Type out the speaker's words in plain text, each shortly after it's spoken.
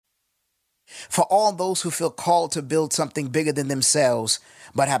For all those who feel called to build something bigger than themselves,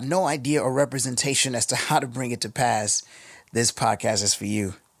 but have no idea or representation as to how to bring it to pass, this podcast is for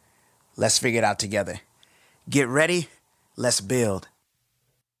you. Let's figure it out together. Get ready. Let's build.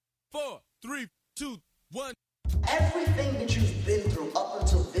 4, 3, 2, 1. Everything that you've been through up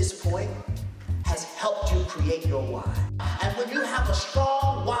until this point has helped you create your why. And when you have a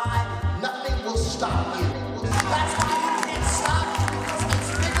strong why, nothing will stop you. That's why you can't stop, because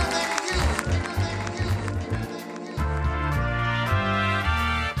it's bigger than you.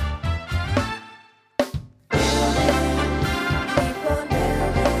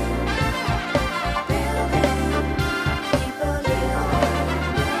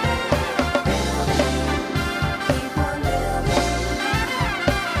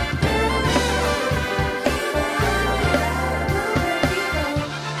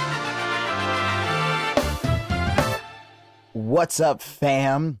 What's up,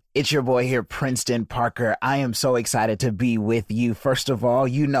 fam? It's your boy here, Princeton Parker. I am so excited to be with you. First of all,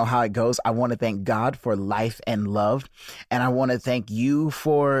 you know how it goes. I want to thank God for life and love, and I want to thank you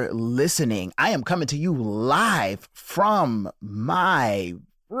for listening. I am coming to you live from my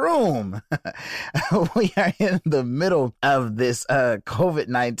room. We are in the middle of this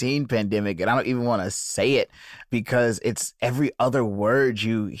COVID-19 pandemic, and I don't even want to say it because it's every other word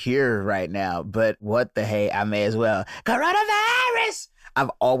you hear right now. But what the hey, I may as well. Coronavirus!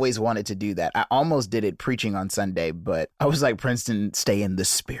 I've always wanted to do that. I almost did it preaching on Sunday, but I was like, Princeton, stay in the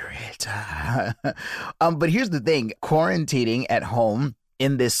spirit. But here's the thing, quarantining at home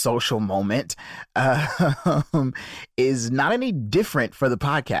in this social moment is not any different for the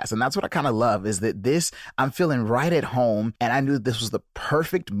podcast. And that's what I kind of love, is that I'm feeling right at home. And I knew this was the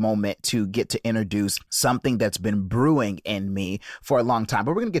perfect moment to get to introduce something that's been brewing in me for a long time.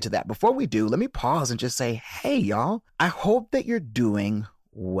 But we're going to get to that. Before we do, let me pause and just say, hey, y'all, I hope that you're doing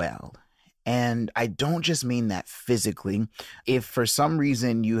well. And I don't just mean that physically. If for some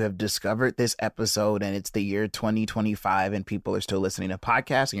reason you have discovered this episode and it's the year 2025 and people are still listening to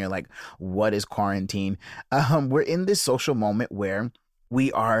podcasts and you're like, what is quarantine? We're in this social moment where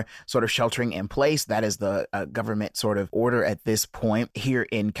we are sort of sheltering in place. That is the government sort of order at this point here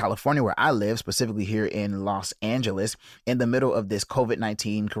in California, where I live, specifically here in Los Angeles, in the middle of this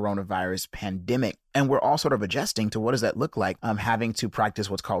COVID-19 coronavirus pandemic. And we're all sort of adjusting to what does that look like, having to practice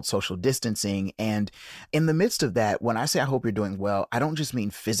what's called social distancing. And in the midst of that, when I say I hope you're doing well, I don't just mean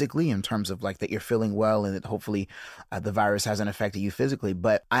physically in terms of like that you're feeling well and that hopefully the virus hasn't affected you physically,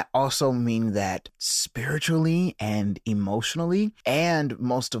 but I also mean that spiritually and emotionally. And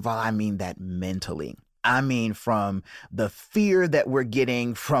most of all, I mean that mentally. I mean, from the fear that we're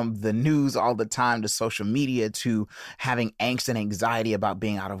getting from the news all the time to social media to having angst and anxiety about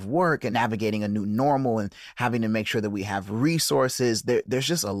being out of work and navigating a new normal and having to make sure that we have resources. There's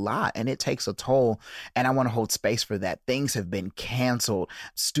just a lot, and it takes a toll. And I want to hold space for that. Things have been canceled.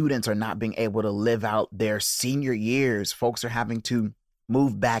 Students are not being able to live out their senior years. Folks are having to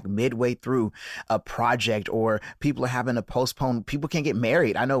move back midway through a project, or people are having to postpone. People can't get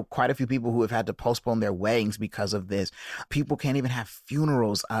married. I know quite a few people who have had to postpone their weddings because of this. People can't even have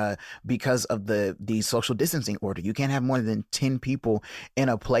funerals because of the social distancing order. You can't have more than 10 people in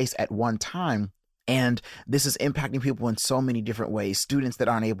a place at one time. And this is impacting people in so many different ways. Students that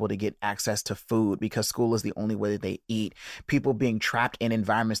aren't able to get access to food because school is the only way that they eat. People being trapped in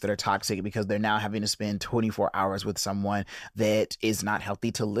environments that are toxic because they're now having to spend 24 hours with someone that is not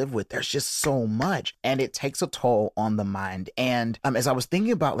healthy to live with. There's just so much, and it takes a toll on the mind. And as I was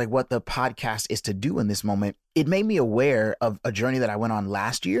thinking about like what the podcast is to do in this moment, it made me aware of a journey that I went on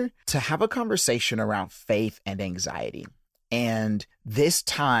last year to have a conversation around faith and anxiety. And this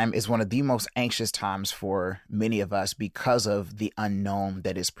time is one of the most anxious times for many of us because of the unknown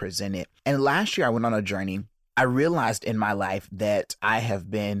that is presented. And last year I went on a journey. I realized in my life that I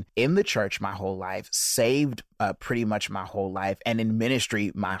have been in the church my whole life, saved pretty much my whole life, and in ministry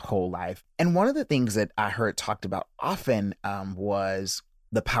my whole life. And one of the things that I heard talked about often was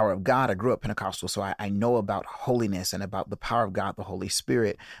the power of God. I grew up Pentecostal, so I know about holiness and about the power of God, the Holy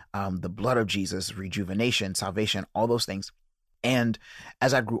Spirit, the blood of Jesus, rejuvenation, salvation, all those things. And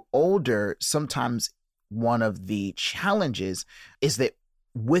as I grew older, sometimes one of the challenges is that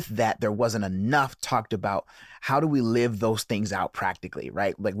with that, there wasn't enough talked about how do we live those things out practically,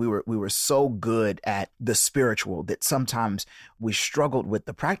 right? Like we were so good at the spiritual that sometimes we struggled with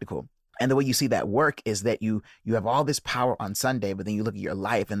the practical. And the way you see that work is that you have all this power on Sunday, but then you look at your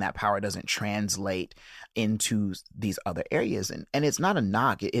life and that power doesn't translate into these other areas. And it's not a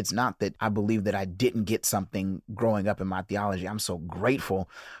knock. It's not that I believe that I didn't get something growing up in my theology. I'm so grateful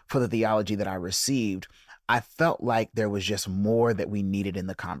for the theology that I received. I felt like there was just more that we needed in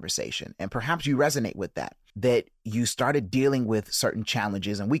the conversation. And perhaps you resonate with that you started dealing with certain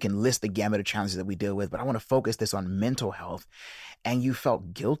challenges, and we can list the gamut of challenges that we deal with, but I want to focus this on mental health. And you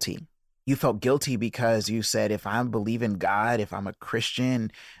felt guilty. You felt guilty because you said, if I believe in God, if I'm a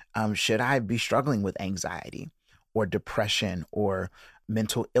Christian, should I be struggling with anxiety or depression or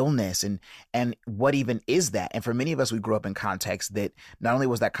mental illness? And what even is that? And for many of us, we grew up in context that not only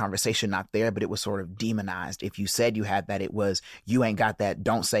was that conversation not there, but it was sort of demonized. If you said you had that, it was, you ain't got that,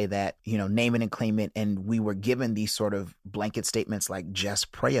 don't say that, name it and claim it. And we were given these sort of blanket statements like,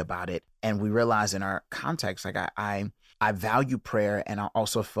 just pray about it. And we realized in our context, like I value prayer, and I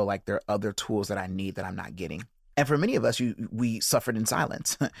also feel like there are other tools that I need that I'm not getting. And for many of us, we suffered in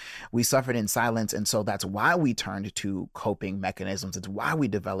silence. We suffered in silence. And so that's why we turned to coping mechanisms. It's why we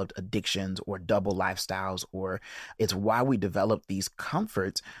developed addictions or double lifestyles, or it's why we developed these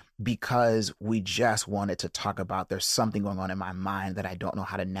comforts, because we just wanted to talk about, there's something going on in my mind that I don't know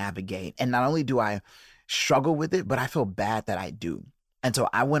how to navigate. And not only do I struggle with it, but I feel bad that I do. And so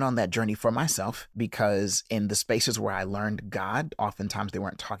I went on that journey for myself, because in the spaces where I learned God, oftentimes they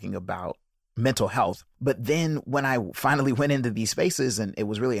weren't talking about mental health. But then when I finally went into these spaces, and it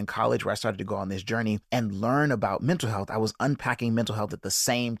was really in college where I started to go on this journey and learn about mental health, I was unpacking mental health at the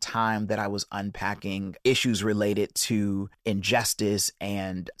same time that I was unpacking issues related to injustice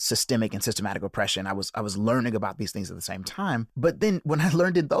and systemic and systematic oppression. I was learning about these things at the same time. But then when I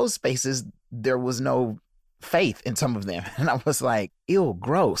learned in those spaces, there was no faith in some of them. And I was like, ew,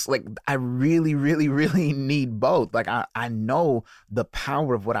 gross. Like, I really, really, really need both. Like, I know the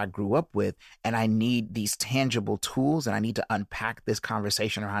power of what I grew up with, and I need these tangible tools, and I need to unpack this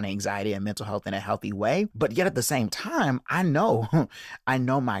conversation around anxiety and mental health in a healthy way. But yet at the same time, I know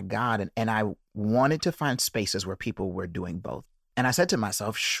my God, and I wanted to find spaces where people were doing both. And I said to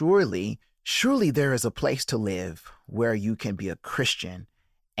myself, surely there is a place to live where you can be a Christian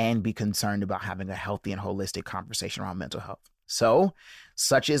and be concerned about having a healthy and holistic conversation around mental health. So,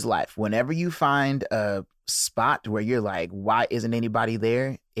 such is life. Whenever you find a spot where you're like, why isn't anybody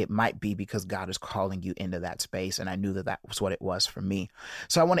there? It might be because God is calling you into that space. And I knew that was what it was for me.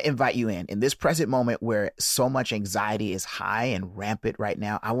 So I want to invite you in this present moment where so much anxiety is high and rampant right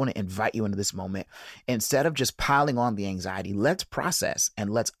now. I want to invite you into this moment. Instead of just piling on the anxiety, let's process and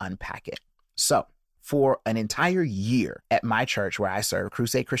let's unpack it. So, for an entire year at my church where I serve,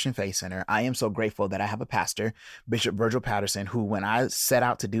 Crusade Christian Faith Center, I am so grateful that I have a pastor, Bishop Virgil Patterson, who, when I set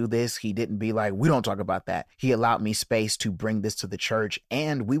out to do this, he didn't be like, we don't talk about that. He allowed me space to bring this to the church.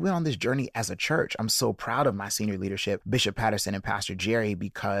 And we went on this journey as a church. I'm so proud of my senior leadership, Bishop Patterson and Pastor Jerry,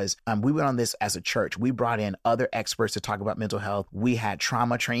 because we went on this as a church. We brought in other experts to talk about mental health. We had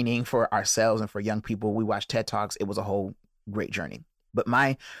trauma training for ourselves and for young people. We watched TED Talks. It was a whole great journey. But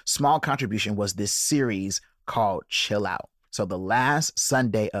my small contribution was this series called Chill Out. So the last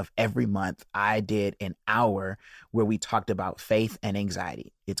Sunday of every month, I did an hour where we talked about faith and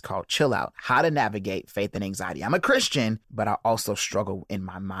anxiety. It's called Chill Out, how to navigate faith and anxiety. I'm a Christian, but I also struggle in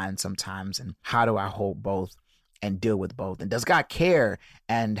my mind sometimes. And how do I hold both and deal with both? And does God care?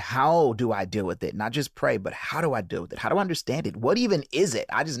 And how do I deal with it? Not just pray, but how do I deal with it? How do I understand it? What even is it?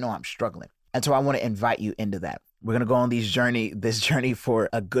 I just know I'm struggling. And so I want to invite you into that. We're going to go on this journey for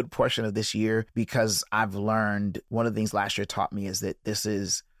a good portion of this year, because I've learned one of the things last year taught me is that this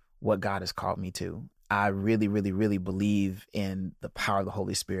is what God has called me to. I really, really, really believe in the power of the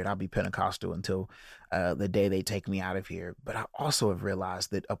Holy Spirit. I'll be Pentecostal until the day they take me out of here. But I also have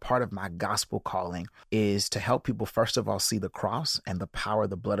realized that a part of my gospel calling is to help people, first of all, see the cross and the power of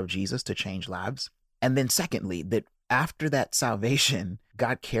the blood of Jesus to change lives. And then secondly, that after that salvation,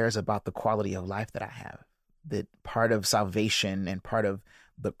 God cares about the quality of life that I have. That part of salvation and part of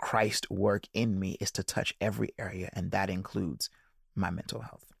the Christ work in me is to touch every area, and that includes my mental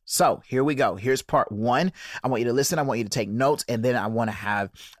health. So here we go. Here's part one. I want you to listen. I want you to take notes, and then I want to have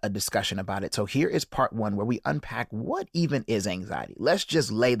a discussion about it. So here is part one, where we unpack what even is anxiety. Let's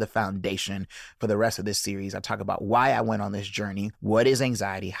just lay the foundation for the rest of this series. I talk about why I went on this journey. What is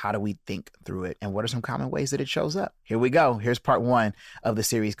anxiety? How do we think through it? And what are some common ways that it shows up? Here we go. Here's part one of the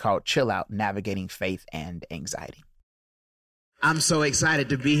series called Chill Out, Navigating Faith and Anxiety. I'm so excited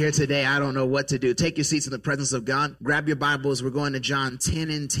to be here today. I don't know what to do. Take your seats in the presence of God. Grab your Bibles. We're going to John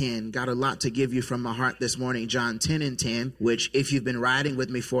 10 and 10. Got a lot to give you from my heart this morning. John 10 and 10, which if you've been riding with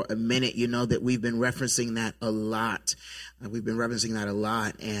me for a minute, you know that we've been referencing that a lot.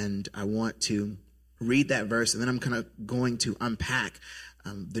 And I want to read that verse, and then I'm kind of going to unpack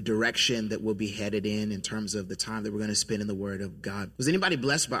the direction that we'll be headed in terms of the time that we're going to spend in the Word of God. Was anybody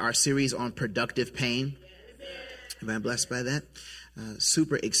blessed by our series on productive pain? Am I blessed by that?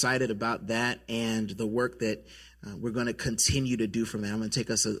 super excited about that and the work that we're going to continue to do from it. I'm going to take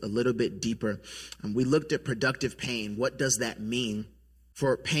us a little bit deeper. We looked at productive pain. What does that mean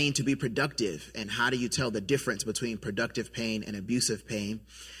for pain to be productive? And how do you tell the difference between productive pain and abusive pain?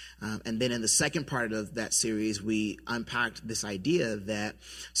 And then in the second part of that series, we unpacked this idea that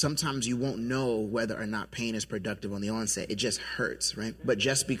sometimes you won't know whether or not pain is productive on the onset. It just hurts, right? But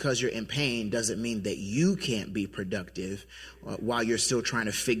just because you're in pain doesn't mean that you can't be productive while you're still trying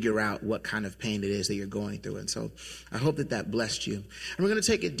to figure out what kind of pain it is that you're going through. And so I hope that that blessed you. And we're going to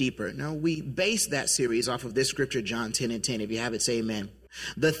take it deeper. Now, we base that series off of this scripture, John 10:10. If you have it, say amen.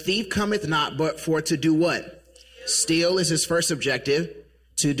 The thief cometh not but for to do what? Steal is his first objective.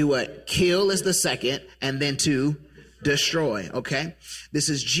 To do what? Kill is the second, and then to destroy, okay? This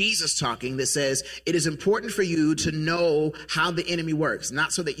is Jesus talking that says it is important for you to know how the enemy works,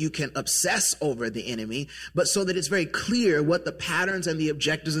 not so that you can obsess over the enemy, but so that it's very clear what the patterns and the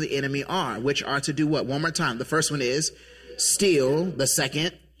objectives of the enemy are, which are to do what? One more time. The first one is steal, the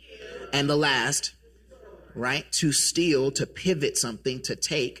second, and the last, right? To steal, to pivot something, to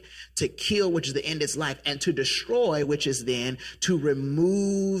take, to kill, which is to end its life, and to destroy, which is then to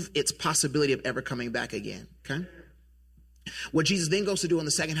remove its possibility of ever coming back again, okay? What Jesus then goes to do in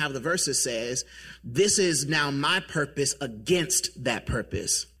the second half of the verses says, this is now my purpose against that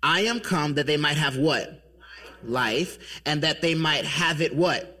purpose. I am come that they might have what? Life, and that they might have it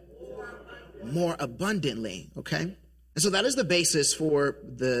what? More abundantly, okay? And so that is the basis for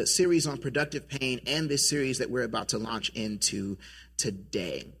the series on productive pain and this series that we're about to launch into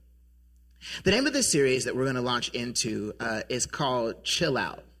today. The name of this series that we're going to launch into is called Chill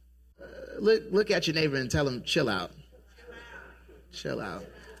Out. Look at your neighbor and tell him, chill out. Chill out.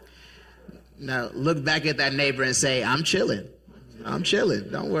 Now look back at that neighbor and say, I'm chilling. I'm chilling.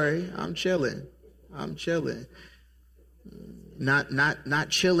 Don't worry. I'm chilling. I'm chilling. Not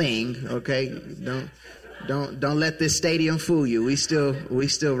chilling. Okay. Don't let this stadium fool you. We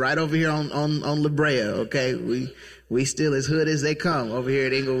still right over here on La Brea. Okay. We still as hood as they come over here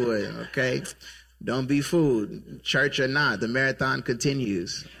at Inglewood, okay? Don't be fooled. Church or not, the marathon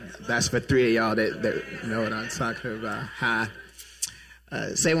continues. That's for three of y'all that know what I'm talking about. Hi.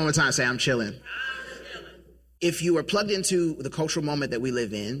 Say one more time, say I'm chilling. If you are plugged into the cultural moment that we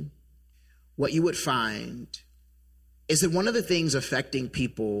live in, what you would find is that one of the things affecting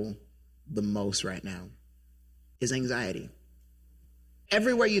people the most right now is anxiety.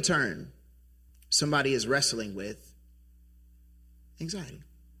 Everywhere you turn, somebody is wrestling with anxiety.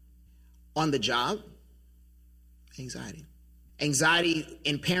 On the job, anxiety. Anxiety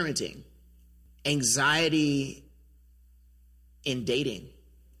in parenting. Anxiety in dating.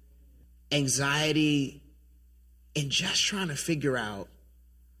 Anxiety in just trying to figure out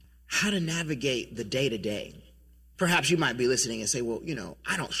how to navigate the day-to-day. Perhaps you might be listening and say, well,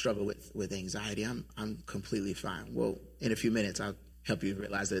 I don't struggle with anxiety. I'm completely fine. Well, in a few minutes, I'll help you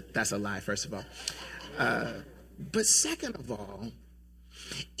realize that that's a lie, first of all. But second of all,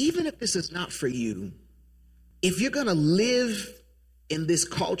 even if this is not for you, if you're going to live in this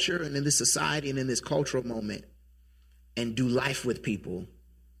culture and in this society and in this cultural moment and do life with people,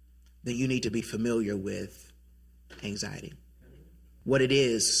 then you need to be familiar with anxiety. What it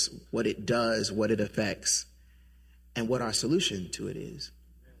is, what it does, what it affects, and what our solution to it is.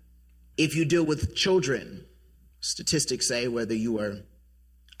 If you deal with children, statistics say whether you are,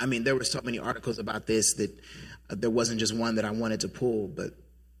 there were so many articles about this that there wasn't just one that I wanted to pull, but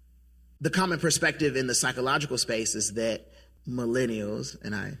the common perspective in the psychological space is that millennials,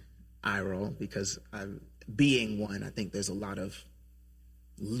 and I roll because being one, I think there's a lot of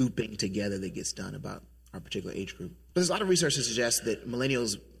looping together that gets done about our particular age group. But there's a lot of research that suggests that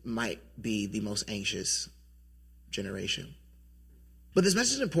millennials might be the most anxious generation. But this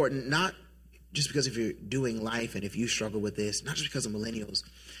message is important, not just because if you're doing life and if you struggle with this, not just because of millennials,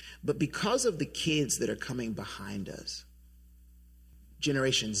 but because of the kids that are coming behind us.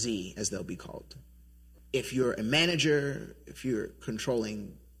 Generation Z, as they'll be called. If you're a manager, if you're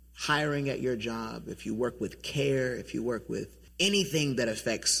controlling hiring at your job, if you work with care, if you work with anything that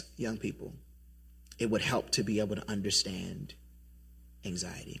affects young people, it would help to be able to understand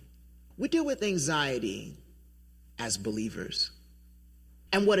anxiety. We deal with anxiety as believers.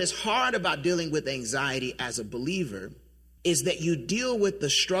 And what is hard about dealing with anxiety as a believer is that you deal with the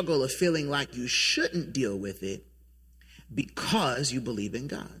struggle of feeling like you shouldn't deal with it because you believe in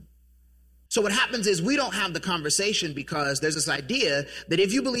God. So what happens is we don't have the conversation because there's this idea that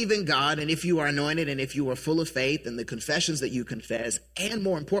if you believe in God and if you are anointed and if you are full of faith and the confessions that you confess, and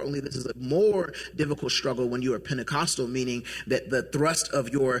more importantly, this is a more difficult struggle when you are Pentecostal, meaning that the thrust of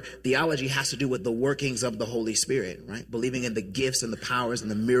your theology has to do with the workings of the Holy Spirit, right? Believing in the gifts and the powers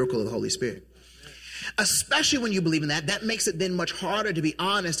and the miracle of the Holy Spirit. Especially when you believe in that, that makes it then much harder to be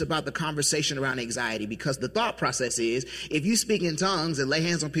honest about the conversation around anxiety, because the thought process is, if you speak in tongues and lay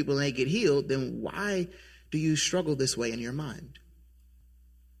hands on people and they get healed, then why do you struggle this way in your mind?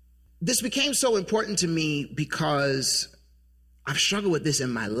 This became so important to me because I've struggled with this in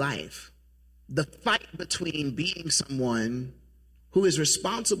my life. The fight between being someone who is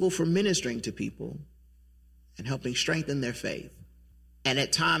responsible for ministering to people and helping strengthen their faith, and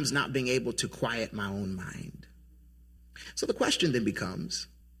at times not being able to quiet my own mind. So the question then becomes,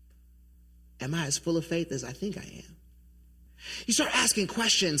 am I as full of faith as I think I am? You start asking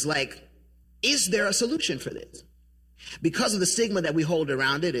questions like, is there a solution for this? Because of the stigma that we hold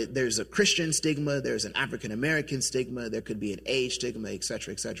around it, there's a Christian stigma, there's an African-American stigma, there could be an age stigma, et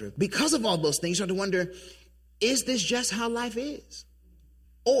cetera, et cetera. Because of all those things, you start to wonder, is this just how life is?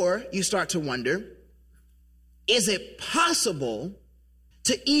 Or you start to wonder, is it possible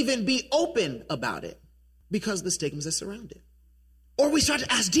to even be open about it because of the stigmas that surround it? Or we start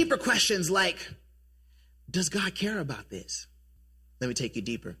to ask deeper questions like, does God care about this? Let me take you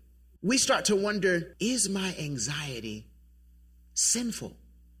deeper. We start to wonder, is my anxiety sinful?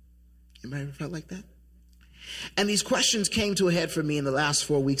 Anybody ever felt like that? And these questions came to a head for me in the last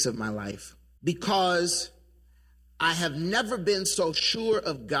 4 weeks of my life because I have never been so sure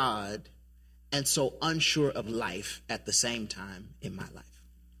of God and so unsure of life at the same time in my life.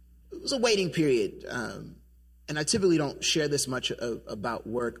 It was a waiting period, and I typically don't share this much about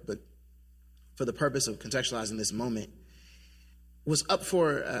work, but for the purpose of contextualizing this moment, was up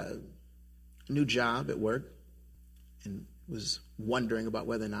for a new job at work and was wondering about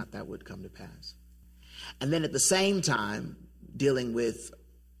whether or not that would come to pass. And then at the same time, dealing with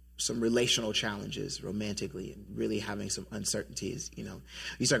some relational challenges romantically and really having some uncertainties. You know,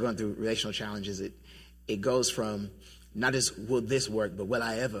 you start going through relational challenges, it goes from not just will this work, but will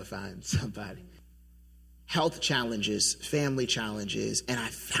I ever find somebody? Health challenges, family challenges, and I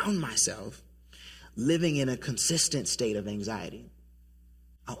found myself living in a consistent state of anxiety.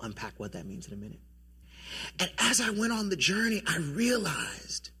 I'll unpack what that means in a minute. And as I went on the journey, I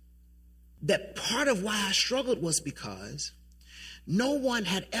realized that part of why I struggled was because no one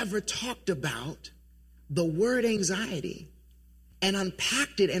had ever talked about the word anxiety and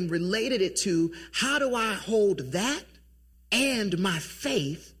unpacked it and related it to how do I hold that and my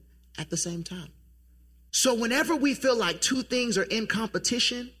faith at the same time. So whenever we feel like two things are in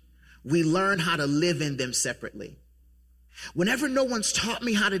competition, we learn how to live in them separately. Whenever no one's taught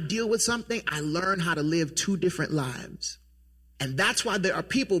me how to deal with something, I learn how to live two different lives. And that's why there are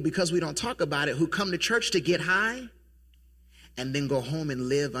people, because we don't talk about it, who come to church to get high and then go home and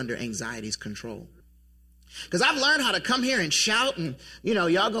live under anxiety's control. Because I've learned how to come here and shout, and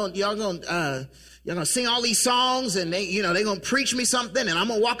y'all gonna sing all these songs, and they're gonna preach me something, and I'm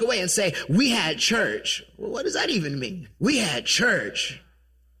gonna walk away and say, we had church. Well, what does that even mean? We had church.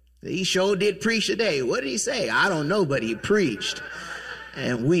 He sure did preach today. What did he say? I don't know, but he preached,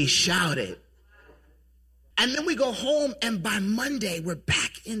 and we shouted. And then we go home, and by Monday, we're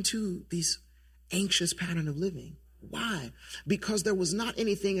back into this anxious pattern of living. Why? Because there was not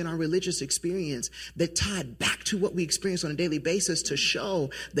anything in our religious experience that tied back to what we experience on a daily basis to show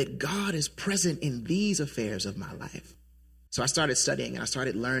that God is present in these affairs of my life. So I started studying and I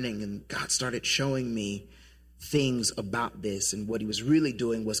started learning, and God started showing me things about this. And what he was really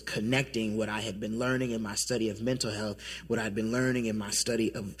doing was connecting what I had been learning in my study of mental health, what I'd been learning in my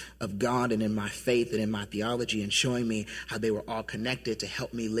study of God and in my faith and in my theology, and showing me how they were all connected to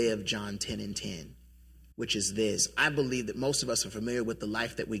help me live John 10:10. Which is this: I believe that most of us are familiar with the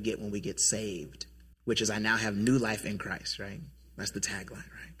life that we get when we get saved, which is I now have new life in Christ, right? That's the tagline,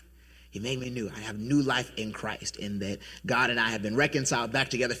 right? He made me new. I have new life in Christ, in that God and I have been reconciled back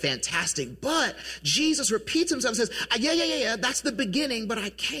together. Fantastic. But Jesus repeats himself and says, yeah, that's the beginning, but I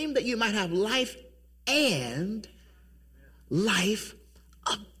came that you might have life and life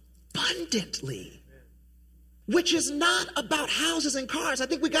abundantly, which is not about houses and cars. I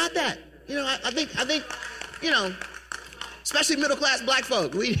think we got that. I think, especially middle-class black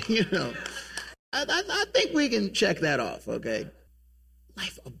folk, I think we can check that off, okay?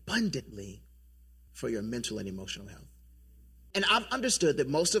 Life abundantly for your mental and emotional health. And I've understood that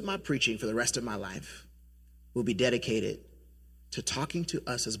most of my preaching for the rest of my life will be dedicated to talking to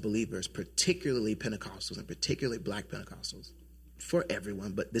us as believers, particularly Pentecostals and particularly black Pentecostals, for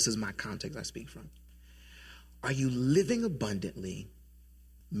everyone, but this is my context I speak from. Are you living abundantly,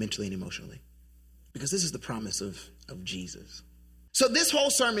 mentally and emotionally? Because this is the promise of Jesus. So this whole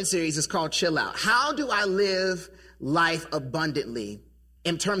sermon series is called Chill Out. How do I live life abundantly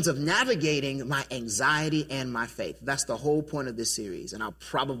in terms of navigating my anxiety and my faith? That's the whole point of this series. And I'll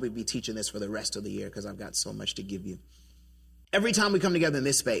probably be teaching this for the rest of the year because I've got so much to give you. Every time we come together in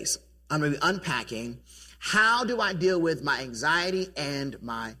this space, I'm going to be unpacking how do I deal with my anxiety and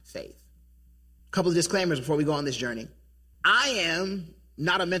my faith. A couple of disclaimers before we go on this journey. I am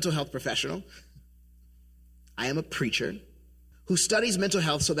not a mental health professional. I am a preacher who studies mental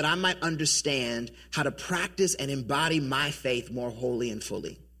health so that I might understand how to practice and embody my faith more wholly and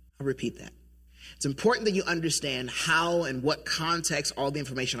fully. I'll repeat that. It's important that you understand how and what context all the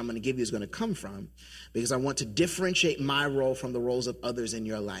information I'm going to give you is going to come from, because I want to differentiate my role from the roles of others in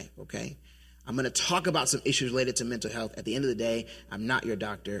your life, okay? I'm going to talk about some issues related to mental health. At the end of the day, I'm not your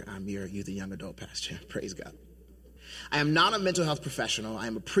doctor. I'm your youth and young adult pastor. Praise God. I am not a mental health professional. I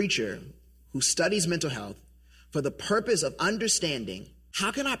am a preacher who studies mental health for the purpose of understanding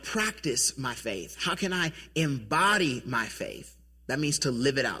how can I practice my faith? How can I embody my faith? That means to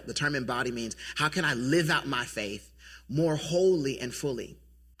live it out. The term embody means how can I live out my faith more wholly and fully?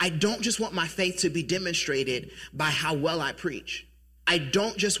 I don't just want my faith to be demonstrated by how well I preach. I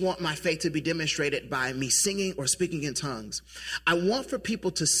don't just want my faith to be demonstrated by me singing or speaking in tongues. I want for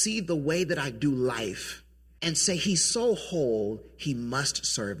people to see the way that I do life and say, he's so whole, he must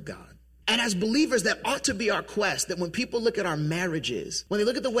serve God. And as believers, that ought to be our quest, that when people look at our marriages, when they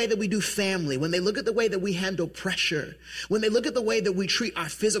look at the way that we do family, when they look at the way that we handle pressure, when they look at the way that we treat our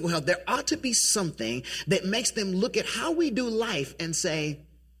physical health, there ought to be something that makes them look at how we do life and say,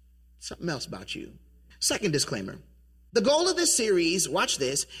 something else about you. Second disclaimer. The goal of this series, watch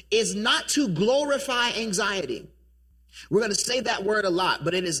this, is not to glorify anxiety. We're going to say that word a lot,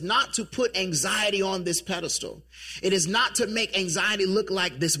 but it is not to put anxiety on this pedestal. It is not to make anxiety look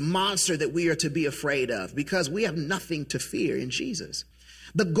like this monster that we are to be afraid of, because we have nothing to fear in Jesus.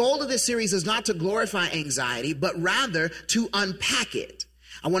 The goal of this series is not to glorify anxiety, but rather to unpack it.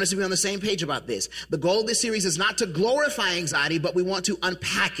 I want us to be on the same page about this. The goal of this series is not to glorify anxiety, but we want to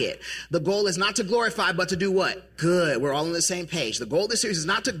unpack it. The goal is not to glorify, but to do what? Good. We're all on the same page. The goal of this series is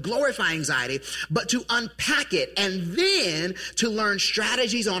not to glorify anxiety, but to unpack it and then to learn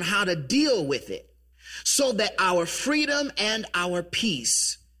strategies on how to deal with it so that our freedom and our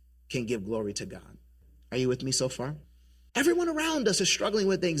peace can give glory to God. Are you with me so far? Everyone around us is struggling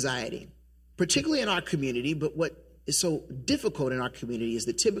with anxiety, particularly in our community, but what is so difficult in our community is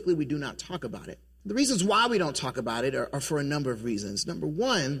that typically we do not talk about it. The reasons why we don't talk about it are for a number of reasons. Number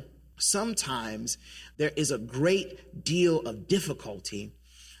one, sometimes there is a great deal of difficulty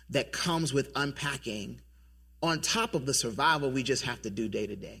that comes with unpacking on top of the survival we just have to do day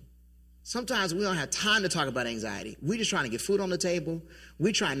to day. Sometimes we don't have time to talk about anxiety. We're just trying to get food on the table.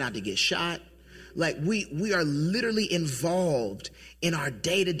 We try not to get shot. Like we are literally involved in our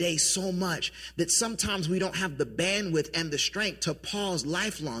day-to-day so much that sometimes we don't have the bandwidth and the strength to pause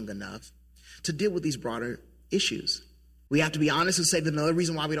life long enough to deal with these broader issues. We have to be honest and say that another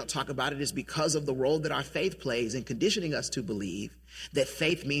reason why we don't talk about it is because of the role that our faith plays in conditioning us to believe that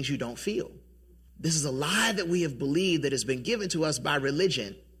faith means you don't feel. This is a lie that we have believed that has been given to us by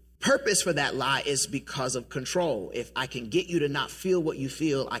religion. Purpose for that lie is because of control. If I can get you to not feel what you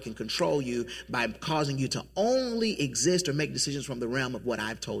feel, I can control you by causing you to only exist or make decisions from the realm of what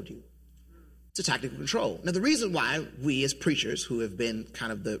I've told you. It's a tactical control. Now, the reason why we as preachers, who have been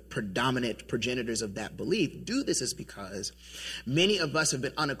kind of the predominant progenitors of that belief, do this is because many of us have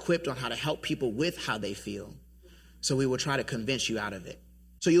been unequipped on how to help people with how they feel. So we will try to convince you out of it.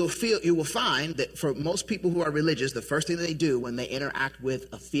 So you will find that for most people who are religious, the first thing that they do when they interact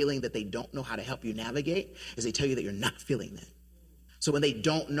with a feeling that they don't know how to help you navigate is they tell you that you're not feeling that. So when they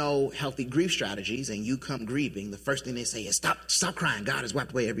don't know healthy grief strategies and you come grieving, the first thing they say is stop crying. God has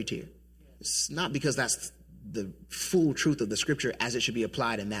wiped away every tear. It's not because that's the full truth of the scripture as it should be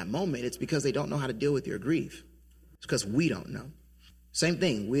applied in that moment. It's because they don't know how to deal with your grief. It's because we don't know. Same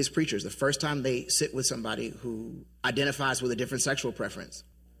thing, we as preachers, the first time they sit with somebody who identifies with a different sexual preference,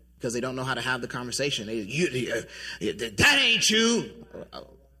 because they don't know how to have the conversation. That ain't you.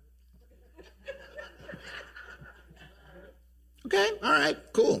 Okay, all right,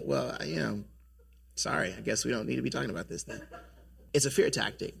 cool. Well, sorry, I guess we don't need to be talking about this then. It's a fear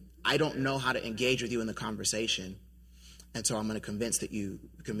tactic. I don't know how to engage with you in the conversation, and so I'm going to convince you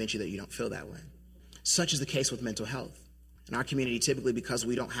that you don't feel that way. Such is the case with mental health. In our community, typically because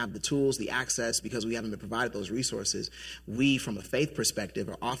we don't have the tools, the access, because we haven't been provided those resources, we, from a faith perspective,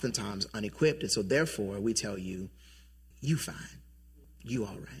 are oftentimes unequipped. And so therefore, we tell you, you fine. You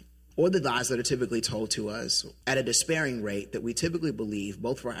all right? Or the lies that are typically told to us at a despairing rate that we typically believe,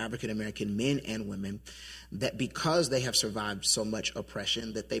 both for African-American men and women, that because they have survived so much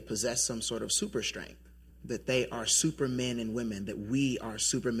oppression, that they possess some sort of super strength, that they are supermen and women, that we are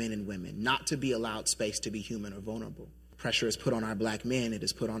supermen and women, not to be allowed space to be human or vulnerable. Pressure is put on our black men. It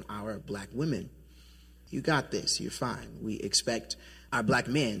is put on our black women. You got this. You're fine. We expect our black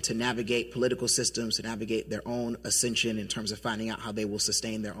men to navigate political systems, to navigate their own ascension in terms of finding out how they will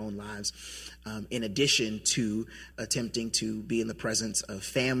sustain their own lives, in addition to attempting to be in the presence of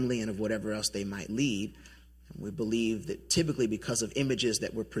family and of whatever else they might lead. And we believe that typically because of images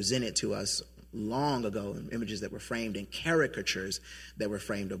that were presented to us long ago, and images that were framed in caricatures that were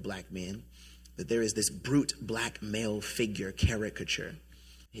framed of black men, that there is this brute black male figure caricature.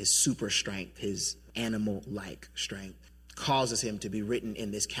 His super strength, his animal-like strength, causes him to be written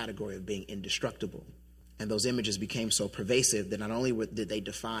in this category of being indestructible. And those images became so pervasive that not only did they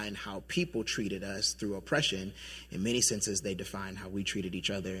define how people treated us through oppression, in many senses they defined how we treated each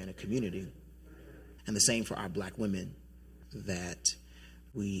other in a community. And the same for our black women, that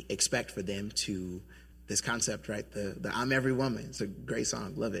we expect for them to, this concept, right, the I'm every woman, it's a great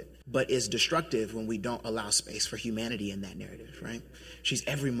song, love it, but it's destructive when we don't allow space for humanity in that narrative, right? She's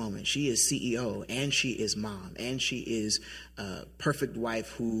every moment. She is CEO, and she is mom, and she is a perfect wife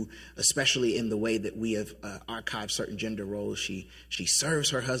who, especially in the way that we have archived certain gender roles, she serves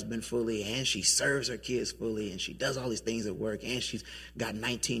her husband fully, and she serves her kids fully, and she does all these things at work, and she's got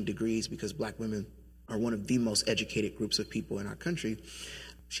 19 degrees because black women are one of the most educated groups of people in our country.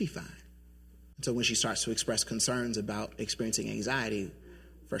 She fine. So when she starts to express concerns about experiencing anxiety,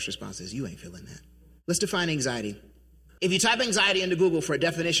 first response is, you ain't feeling that. Let's define anxiety. If you type anxiety into Google for a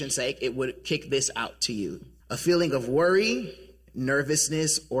definition's sake, it would kick this out to you. A feeling of worry,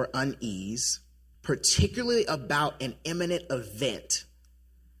 nervousness, or unease, particularly about an imminent event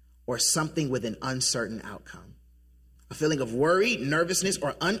or something with an uncertain outcome. A feeling of worry, nervousness,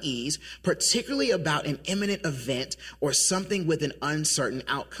 or unease, particularly about an imminent event or something with an uncertain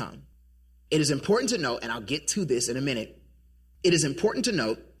outcome. It is important to note, and I'll get to this in a minute, it is important to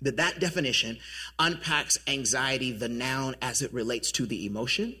note that that definition unpacks anxiety, the noun, as it relates to the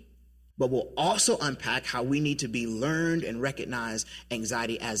emotion, but will also unpack how we need to be learned and recognize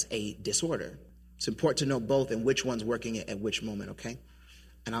anxiety as a disorder. It's important to know both and which one's working at which moment, okay?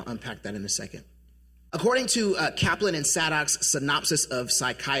 And I'll unpack that in a second. According to Kaplan and Sadok's Synopsis of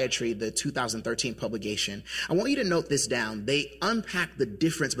Psychiatry, the 2013 publication, I want you to note this down. They unpack the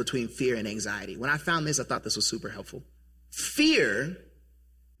difference between fear and anxiety. When I found this, I thought this was super helpful. Fear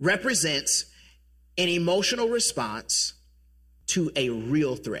represents an emotional response to a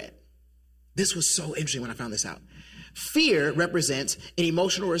real threat. This was so interesting when I found this out. Fear represents an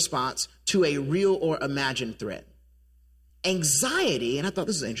emotional response to a real or imagined threat. Anxiety, and I thought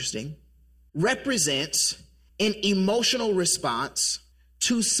this was interesting, represents an emotional response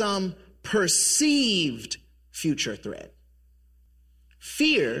to some perceived future threat.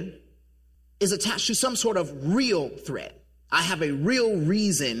 Fear is attached to some sort of real threat. I have a real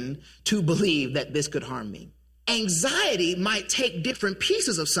reason to believe that this could harm me. Anxiety might take different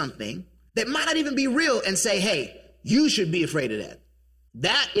pieces of something that might not even be real and say, hey, you should be afraid of that.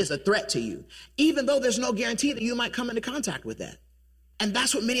 That is a threat to you, even though there's no guarantee that you might come into contact with that. And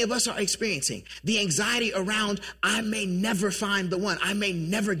that's what many of us are experiencing. The anxiety around, I may never find the one. I may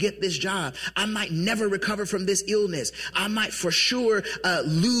never get this job. I might never recover from this illness. I might for sure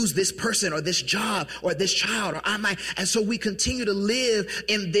lose this person or this job or this child, or I might. And so we continue to live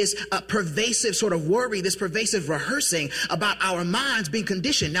in this pervasive sort of worry, this pervasive rehearsing about our minds being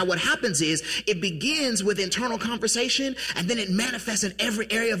conditioned. Now, what happens is it begins with internal conversation, and then it manifests in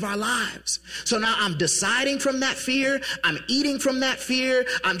every area of our lives. So now I'm deciding from that fear. I'm eating from that fear.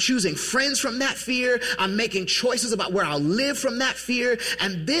 I'm choosing friends from that fear. I'm making choices about where I'll live from that fear.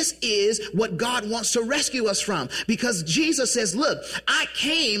 And this is what God wants to rescue us from, because Jesus says, look, I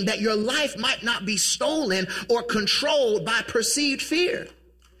came that your life might not be stolen or controlled by perceived fear.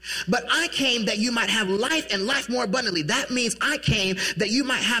 But I came that you might have life and life more abundantly. That means I came that you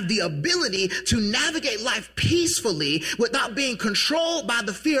might have the ability to navigate life peacefully without being controlled by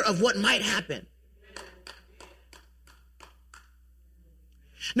the fear of what might happen.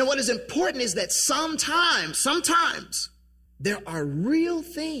 Now, what is important is that sometimes there are real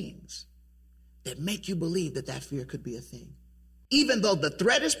things that make you believe that that fear could be a thing. Even though the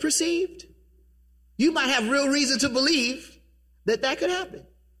threat is perceived, you might have real reason to believe that that could happen.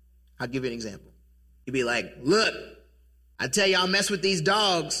 I'll give you an example. You'd be like, look, I tell you, I'll mess with these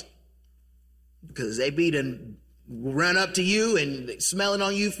dogs because they be to run up to you and smell it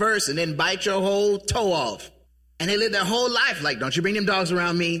on you first and then bite your whole toe off. And they live their whole life like, don't you bring them dogs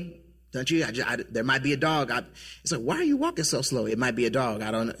around me. Don't you? There might be a dog. It's like, why are you walking so slow? It might be a dog.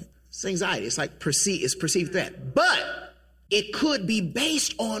 I don't know. It's anxiety. It's like perceived threat. But it could be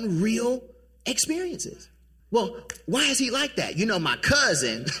based on real experiences. Well, why is he like that? You know, my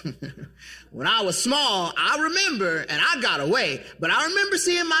cousin, when I was small, I remember, and I got away, but I remember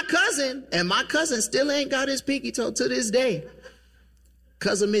seeing my cousin, and my cousin still ain't got his pinky toe to this day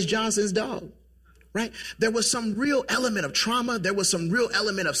because of Miss Johnson's dog, right? There was some real element of trauma. There was some real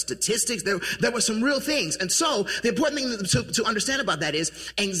element of statistics. There were some real things. And so the important thing to understand about that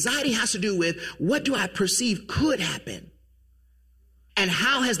is anxiety has to do with what do I perceive could happen? And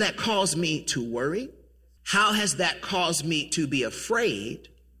how has that caused me to worry? How has that caused me to be afraid?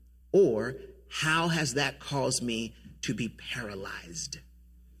 Or how has that caused me to be paralyzed?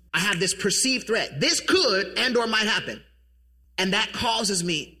 I have this perceived threat. This could and or might happen. And that causes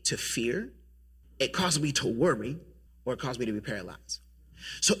me to fear. It causes me to worry, or it causes me to be paralyzed.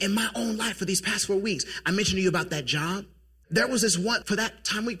 So in my own life for these past 4 weeks, I mentioned to you about that job. There was this one, for that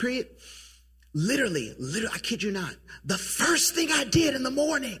time week period, literally, I kid you not, the first thing I did in the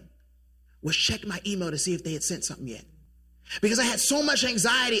morning was check my email to see if they had sent something yet. Because I had so much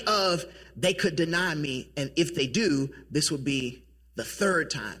anxiety of they could deny me. And if they do, this would be the third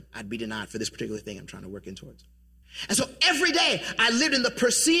time I'd be denied for this particular thing I'm trying to work in towards. And so every day I lived in the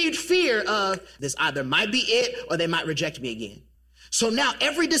perceived fear of this either might be it or they might reject me again. So now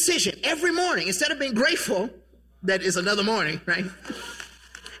every decision, every morning, instead of being grateful that it's another morning, right?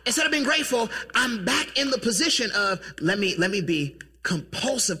 Instead of being grateful, I'm back in the position of let me be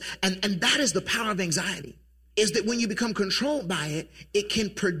compulsive. And that is the power of anxiety, is that when you become controlled by it, it can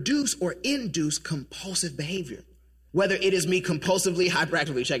produce or induce compulsive behavior. Whether it is me compulsively,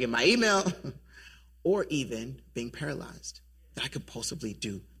 hyperactively checking my email, or even being paralyzed, that I compulsively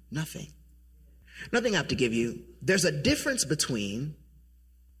do nothing. Nothing I have to give you. There's a difference between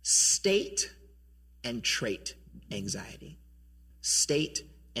state and trait anxiety. State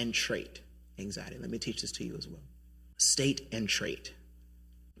and trait anxiety. Let me teach this to you as well. State and trait.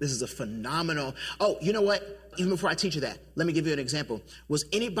 This is a phenomenal. Oh, you know what? Even before I teach you that, let me give you an example. Was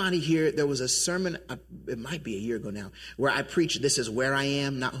anybody here? There was a sermon, it might be a year ago now, where I preached, this is where I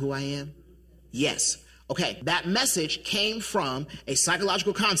am, not who I am. Yes. Okay. That message came from a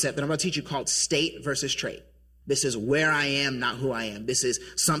psychological concept that I'm going to teach you called state versus trait. This is where I am, not who I am. This is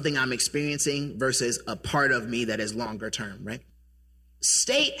something I'm experiencing versus a part of me that is longer term, right?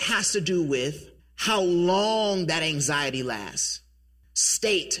 State has to do with how long that anxiety lasts.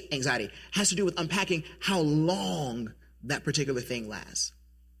 State anxiety has to do with unpacking how long that particular thing lasts.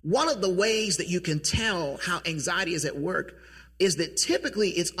 One of the ways that you can tell how anxiety is at work is that typically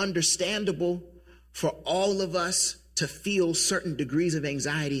it's understandable for all of us to feel certain degrees of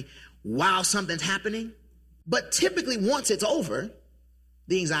anxiety while something's happening. But typically once it's over,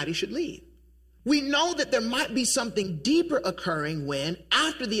 the anxiety should leave. We know that there might be something deeper occurring when,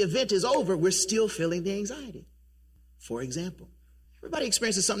 after the event is over, we're still feeling the anxiety. For example, everybody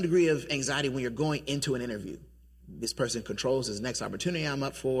experiences some degree of anxiety when you're going into an interview. This person controls this next opportunity I'm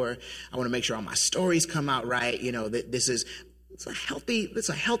up for. I want to make sure all my stories come out right. You know, it's a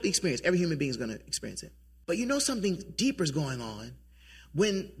healthy experience. Every human being is going to experience it. But you know something deeper is going on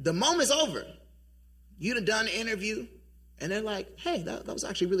when the moment's over. You'd done the interview, and they're like, hey, that was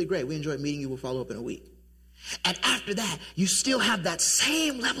actually really great. We enjoyed meeting you. We'll follow up in a week. And after that, you still have that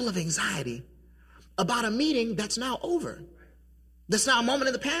same level of anxiety about a meeting that's now over. That's now a moment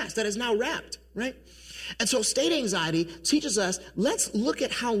in the past that is now wrapped, right? And so state anxiety teaches us, let's look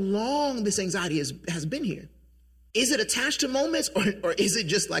at how long this anxiety has been here. Is it attached to moments or is it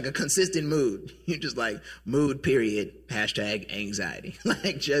just like a consistent mood? You're just like mood period, hashtag anxiety,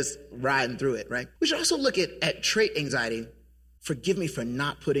 like just riding through it, right? We should also look at trait anxiety. Forgive me for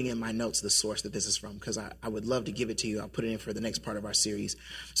not putting in my notes the source that this is from, because I would love to give it to you. I'll put it in for the next part of our series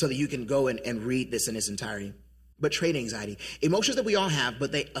so that you can go and read this in its entirety. But trait anxiety, emotions that we all have,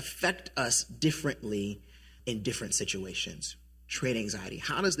 but they affect us differently in different situations. Trait anxiety.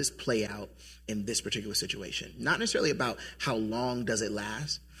 How does this play out in this particular situation? Not necessarily about how long does it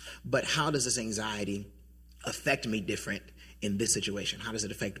last, but how does this anxiety affect me different in this situation? How does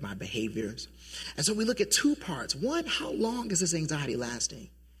it affect my behaviors? And so we look at two parts. One, how long is this anxiety lasting?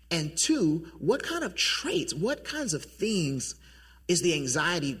 And two, what kind of traits, what kinds of things is the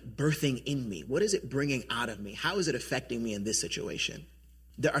anxiety birthing in me? What is it bringing out of me? How is it affecting me in this situation?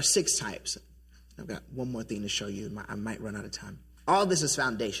 There are 6 types. I've got one more thing to show you. I might run out of time. All this is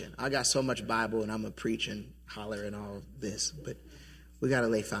foundation. I got so much Bible and I'm going to preach and holler and all this, but we got to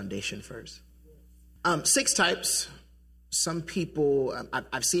lay foundation first. 6 types. Some people,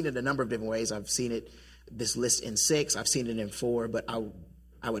 I've seen it a number of different ways. I've seen it this list in 6. I've seen it in 4, but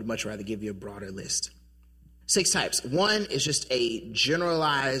I would much rather give you a broader list. 6 types. 1 is just a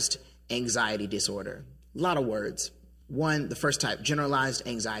generalized anxiety disorder. A lot of words. 1, the first type, generalized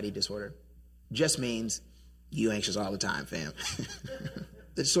anxiety disorder, just means you anxious all the time, fam.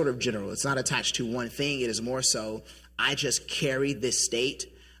 It's sort of general. It's not attached to one thing. It is more so, I just carry this state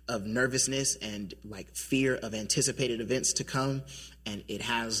of nervousness and like fear of anticipated events to come, and it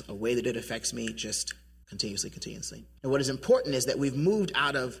has a way that it affects me just continuously. And what is important is that we've moved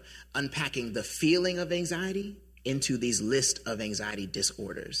out of unpacking the feeling of anxiety into these list of anxiety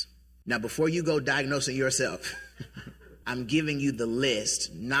disorders. Now, before you go diagnosing yourself, I'm giving you the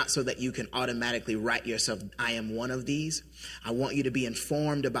list, not so that you can automatically write yourself, I am one of these. I want you to be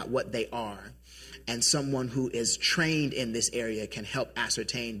informed about what they are. And someone who is trained in this area can help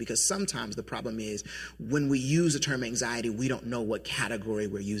ascertain, because sometimes the problem is when we use the term anxiety, we don't know what category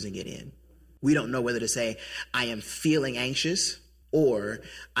we're using it in. We don't know whether to say, I am feeling anxious, or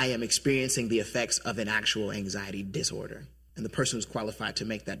I am experiencing the effects of an actual anxiety disorder. And the person who's qualified to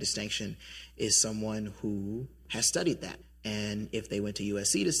make that distinction is someone who has studied that. And if they went to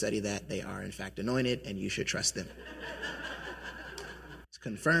USC to study that, they are in fact anointed, and you should trust them. It's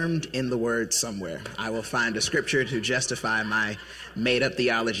confirmed in the word somewhere. I will find a scripture to justify my made-up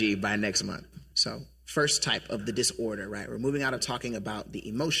theology by next month. So, first type of the disorder, right? We're moving out of talking about the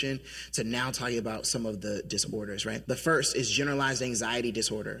emotion to now talking about some of the disorders, right? The first is generalized anxiety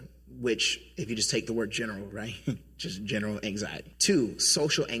disorder, which, if you just take the word general, right? Just general anxiety. 2,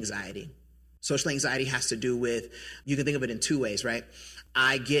 social anxiety. Social anxiety has to do with, you can think of it in 2 ways, right?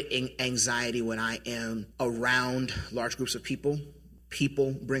 I get anxiety when I am around large groups of people.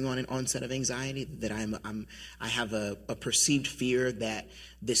 People bring on an onset of anxiety, that I have a perceived fear that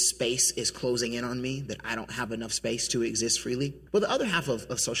this space is closing in on me, that I don't have enough space to exist freely. But the other half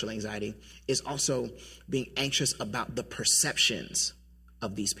of social anxiety is also being anxious about the perceptions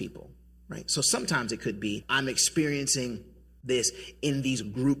of these people, right? So sometimes it could be, I'm experiencing this in these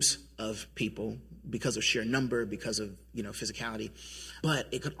groups of people because of sheer number, because of, physicality. But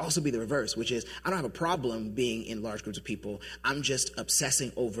it could also be the reverse, which is, I don't have a problem being in large groups of people. I'm just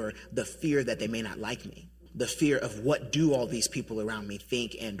obsessing over the fear that they may not like me. The fear of what do all these people around me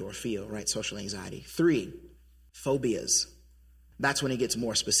think and or feel, right? Social anxiety. 3, phobias. That's when it gets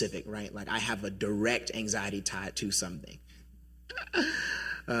more specific, right? Like I have a direct anxiety tied to something.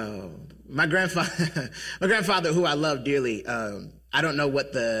 My grandfather, who I love dearly, I don't know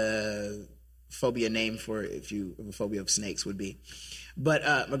what the phobia name for a phobia of snakes would be. But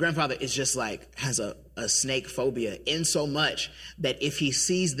my grandfather is just like, has a snake phobia, in so much that if he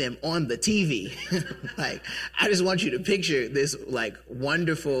sees them on the TV, like, I just want you to picture this like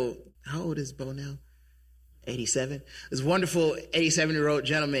wonderful, how old is Bo now? 87. This wonderful 87-year-old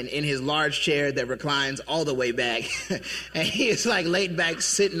gentleman in his large chair that reclines all the way back. And he is like laid back,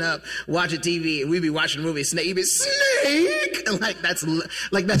 sitting up, watching TV, and we'd be watching the movie Snake. He'd be, Snake! And that's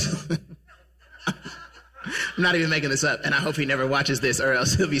I'm not even making this up, and I hope he never watches this or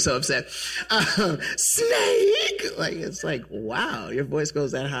else he'll be so upset. Snake! It's like, wow, your voice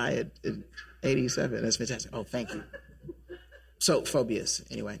goes that high at 87. That's fantastic. Oh, thank you. So, phobias,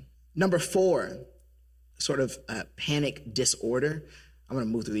 anyway. Number 4, sort of panic disorder. I'm going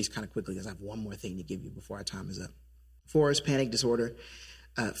to move through these kind of quickly because I have one more thing to give you before our time is up. 4 is panic disorder.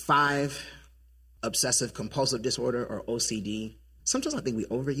 5, obsessive compulsive disorder, or OCD. Sometimes I think we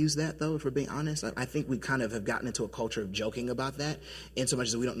overuse that, though, if we're being honest. I think we kind of have gotten into a culture of joking about that in so much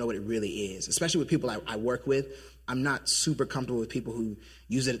as we don't know what it really is, especially with people I work with. I'm not super comfortable with people who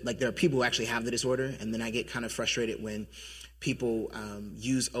use it. Like, there are people who actually have the disorder, and then I get kind of frustrated when people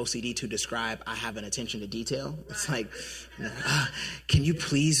use OCD to describe, I have an attention to detail. It's like, can you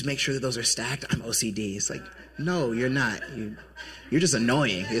please make sure that those are stacked? I'm OCD. It's like, no, you're not. You're just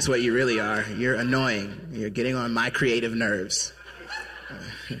annoying is what you really are. You're annoying. You're getting on my creative nerves.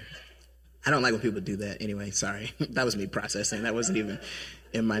 I don't like when people do that. Anyway, sorry. That was me processing. That wasn't even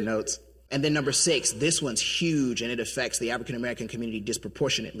in my notes. And then number 6, this one's huge, and it affects the African-American community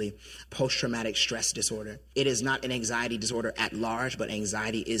disproportionately, post-traumatic stress disorder. It is not an anxiety disorder at large, but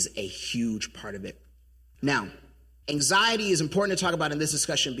anxiety is a huge part of it. Now, anxiety is important to talk about in this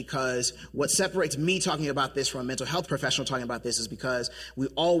discussion because what separates me talking about this from a mental health professional talking about this is because we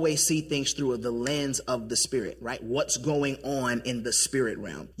always see things through the lens of the spirit, right? What's going on in the spirit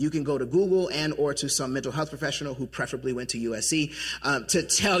realm? You can go to Google and or to some mental health professional who preferably went to USC to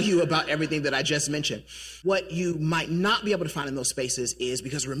tell you about everything that I just mentioned. What you might not be able to find in those spaces is,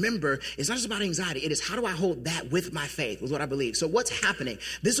 because remember, it's not just about anxiety. It is, how do I hold that with my faith, with what I believe? So what's happening?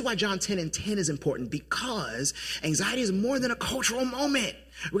 This is why John 10:10 is important, because anxiety anxiety is more than a cultural moment.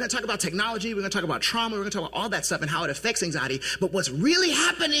 We're going to talk about technology. We're going to talk about trauma. We're going to talk about all that stuff and how it affects anxiety. But what's really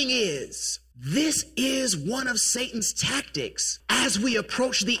happening is this is one of Satan's tactics as we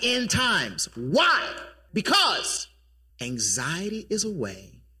approach the end times. Why? Because anxiety is a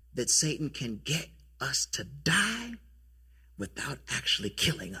way that Satan can get us to die without actually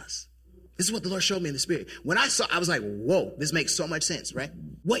killing us. This is what the Lord showed me in the spirit. When I saw, I was like, whoa, this makes so much sense, right?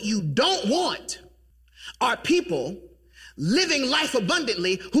 What you don't want are people living life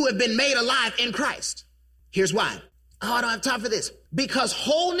abundantly who have been made alive in Christ. Here's why. Oh, I don't have time for this. Because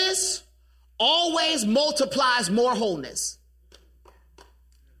wholeness always multiplies more wholeness.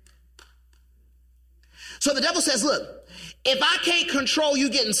 So the devil says, look, if I can't control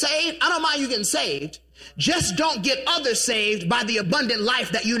you getting saved, I don't mind you getting saved. Just don't get others saved by the abundant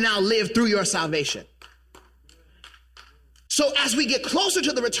life that you now live through your salvation. So as we get closer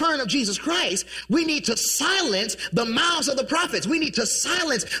to the return of Jesus Christ, we need to silence the mouths of the prophets. We need to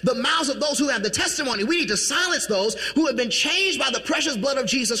silence the mouths of those who have the testimony. We need to silence those who have been changed by the precious blood of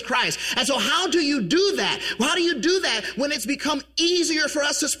Jesus Christ. And so how do you do that? Well, how do you do that when it's become easier for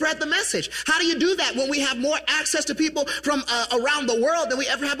us to spread the message? How do you do that when we have more access to people from around the world than we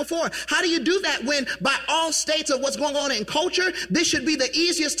ever had before? How do you do that when by all states of what's going on in culture, this should be the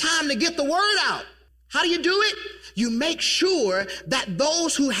easiest time to get the word out? How do you do it? You make sure that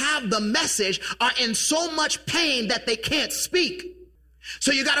those who have the message are in so much pain that they can't speak.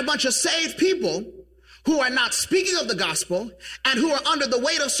 So you got a bunch of saved people who are not speaking of the gospel and who are under the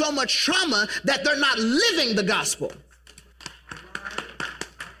weight of so much trauma that they're not living the gospel.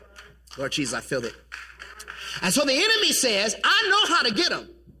 Lord Jesus, I feel it. And so the enemy says, I know how to get them.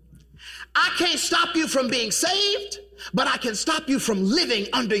 I can't stop you from being saved, but I can stop you from living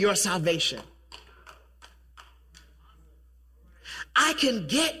under your salvation. I can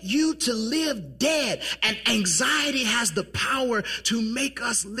get you to live dead, and anxiety has the power to make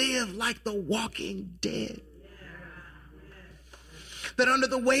us live like the walking dead. That under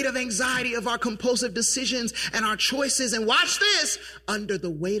the weight of anxiety of our compulsive decisions and our choices, and watch this, under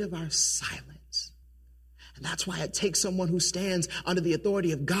the weight of our silence. And that's why it takes someone who stands under the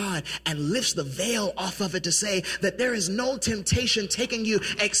authority of God and lifts the veil off of it to say that there is no temptation taking you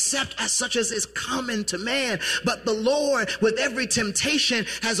except as such as is common to man. But the Lord, with every temptation,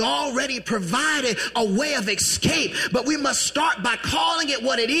 has already provided a way of escape. But we must start by calling it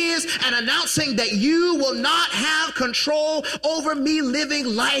what it is and announcing that you will not have control over me living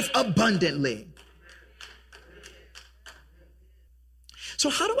life abundantly.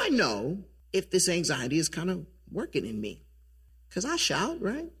 So how do I know if this anxiety is kind of working in me? Because I shout,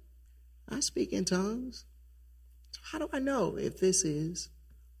 right? I speak in tongues. So how do I know if this is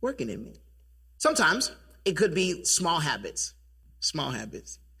working in me? Sometimes it could be small habits. Small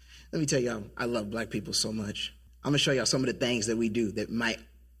habits. Let me tell y'all, I love black people so much. I'm going to show y'all some of the things that we do that might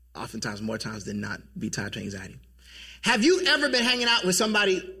oftentimes, more times than not, be tied to anxiety. Have you ever been hanging out with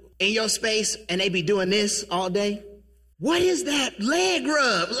somebody in your space and they be doing this all day? What is that leg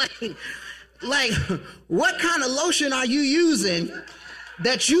rub? Like, what kind of lotion are you using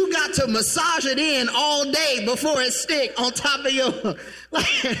that you got to massage it in all day before it stick on top of your,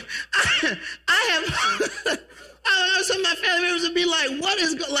 like, I don't know, some of my family members would be like, what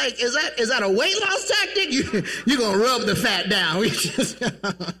is, like, is that a weight loss tactic? You're going to rub the fat down.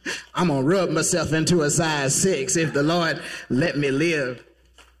 I'm going to rub myself into a size 6 if the Lord let me live.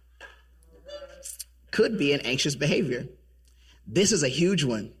 Could be an anxious behavior. This is a huge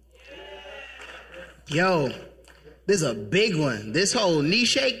one. Yo, this is a big one. This whole knee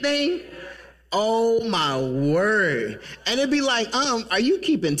shake thing. Oh my word. And it'd be like, are you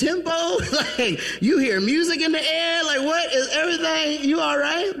keeping tempo? Like, you hear music in the air? Like, what is everything? You all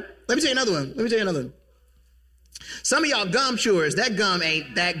right? Let me tell you another one. Some of y'all gum chewers, that gum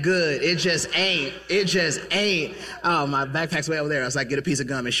ain't that good. It just ain't. Oh, my backpack's way over there. I was like, get a piece of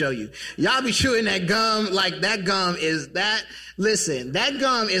gum and show you. Y'all be chewing that gum like that gum is that. Listen, that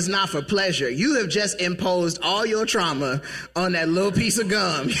gum is not for pleasure. You have just imposed all your trauma on that little piece of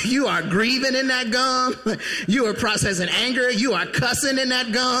gum. You are grieving in that gum. You are processing anger. You are cussing in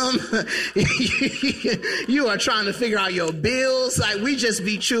that gum. You are trying to figure out your bills. Like, we just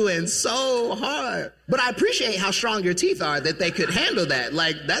be chewing so hard. But I appreciate how strong your teeth are that they could handle that.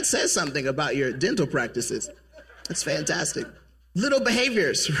 Like, that says something about your dental practices. That's fantastic. Little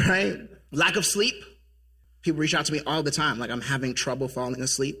behaviors, right? Lack of sleep. People reach out to me all the time, like I'm having trouble falling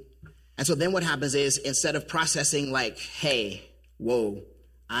asleep. And so then what happens is, instead of processing like, hey, whoa,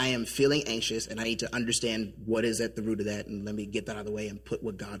 I am feeling anxious and I need to understand what is at the root of that, and let me get that out of the way and put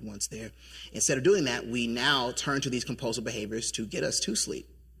what God wants there. Instead of doing that, we now turn to these compulsive behaviors to get us to sleep.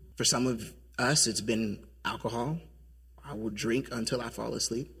 For some of us, it's been alcohol. I will drink until I fall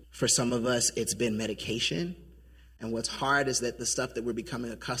asleep. For some of us, it's been medication. And what's hard is that the stuff that we're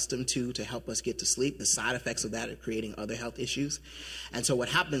becoming accustomed to help us get to sleep, the side effects of that are creating other health issues. And so what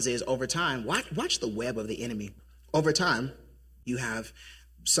happens is over time, watch the web of the enemy. Over time, you have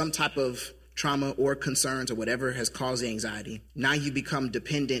some type of trauma or concerns or whatever has caused the anxiety. Now you become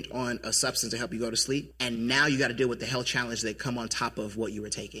dependent on a substance to help you go to sleep. And now you got to deal with the health challenge that come on top of what you were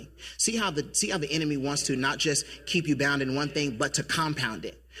taking. See how the enemy wants to not just keep you bound in one thing, but to compound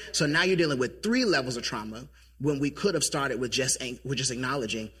it. So now you're dealing with 3 levels of trauma when we could have started with just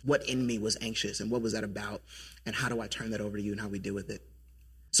acknowledging what in me was anxious and what was that about and how do I turn that over to you and how we deal with it.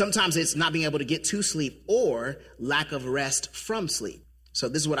 Sometimes it's not being able to get to sleep or lack of rest from sleep. So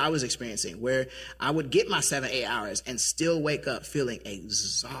this is what I was experiencing, where I would get my 7-8 hours and still wake up feeling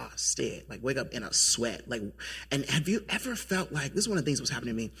exhausted, like wake up in a sweat. And have you ever felt like, this is one of the things that was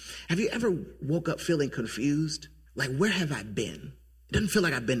happening to me. Have you ever woke up feeling confused? Like, where have I been? It doesn't feel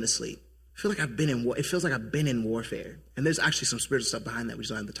like I've been to sleep. I feel like I've been in war. It feels like I've been in warfare. And there's actually some spiritual stuff behind that. We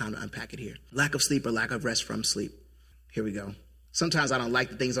just don't have the time to unpack it here. Lack of sleep or lack of rest from sleep. Here we go. Sometimes I don't like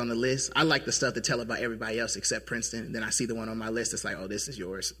the things on the list. I like the stuff to tell about everybody else except Princeton. And then I see the one on my list that's like, oh, this is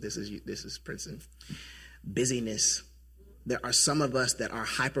yours. This is Princeton. Busyness. There are some of us that our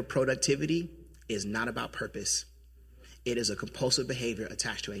hyper productivity is not about purpose. It is a compulsive behavior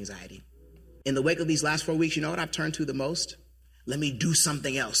attached to anxiety. In the wake of these last 4 weeks, you know what I've turned to the most? Let me do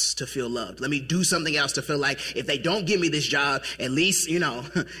something else to feel loved. Let me do something else to feel like if they don't give me this job, at least,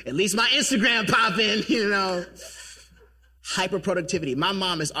 at least my Instagram popping, Hyperproductivity. My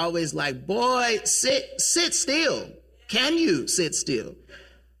mom is always like, boy, sit still. Can you sit still?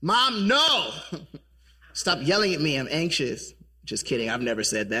 Mom, no. Stop yelling at me. I'm anxious. Just kidding. I've never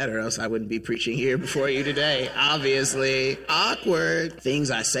said that or else I wouldn't be preaching here before you today. Obviously. Awkward.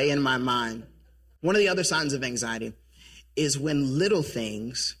 Things I say in my mind. One of the other signs of anxiety is when little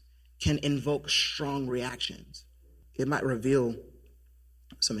things can invoke strong reactions. It might reveal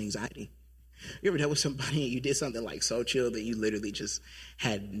some anxiety. You ever dealt with somebody and you did something like so chill that you literally just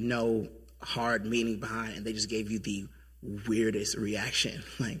had no hard meaning behind and they just gave you the weirdest reaction?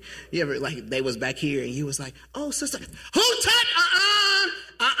 Like, you ever, like, they was back here and you was like, oh, sister, who touched,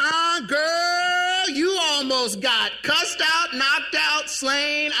 girl, you almost got cussed out, knocked out,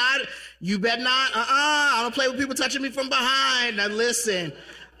 slain. You better not, I don't play with people touching me from behind. Now listen,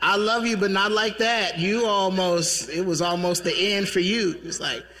 I love you, but not like that. It was almost the end for you. It's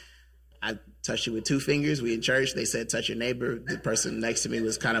like, I touched you with 2 fingers. We in church, they said, touch your neighbor. The person next to me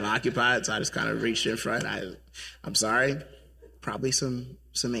was kind of occupied, so I just kind of reached in front. I'm sorry. Probably some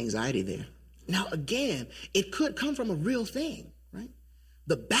anxiety there. Now, again, it could come from a real thing, right?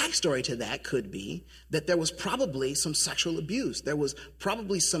 The backstory to that could be that there was probably some sexual abuse. There was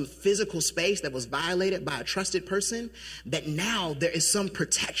probably some physical space that was violated by a trusted person, that now there is some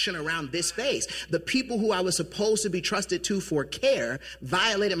protection around this space. The people who I was supposed to be trusted to for care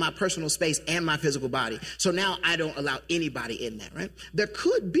violated my personal space and my physical body. So now I don't allow anybody in that, right? There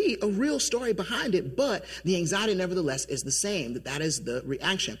could be a real story behind it, but the anxiety nevertheless is the same, that is the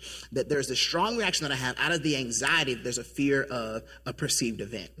reaction. That there's a strong reaction that I have out of the anxiety. There's a fear of a perceived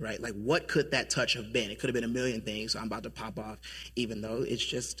event, right? Like, what could that touch have been? It could have been a million things. So I'm about to pop off, even though it's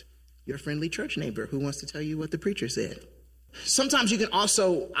just your friendly church neighbor who wants to tell you what the preacher said. Sometimes you can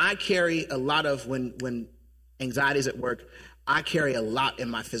also, I carry a lot of, when anxiety is at work, I carry a lot in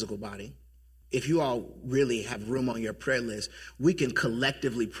my physical body. If you all really have room on your prayer list, we can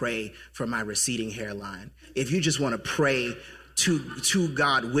collectively pray for my receding hairline. If you just want to pray to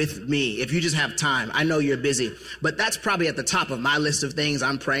God with me, if you just have time. I know you're busy, but that's probably at the top of my list of things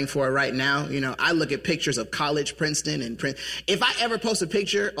I'm praying for right now. I look at pictures of college Princeton and if I ever post a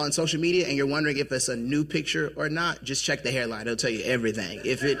picture on social media and you're wondering if it's a new picture or not, just check the hairline. It'll tell you everything.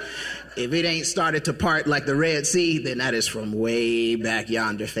 If it ain't started to part like the Red Sea, then that is from way back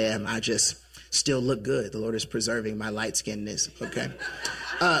yonder, fam. I just still look good. The Lord is preserving my light skinnedness. Okay.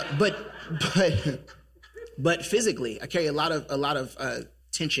 But physically, I carry a lot of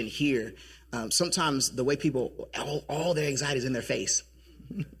tension here. Sometimes the way people, all their anxiety is in their face.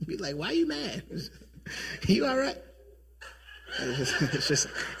 Be like, why are you mad? You all right?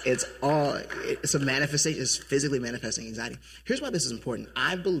 It's a manifestation. It's physically manifesting anxiety. Here's why this is important.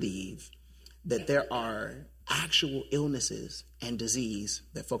 I believe that there are actual illnesses and disease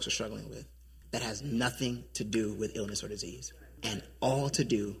that folks are struggling with that has nothing to do with illness or disease, and all to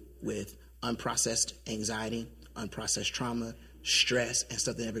do with unprocessed anxiety, unprocessed trauma, stress, and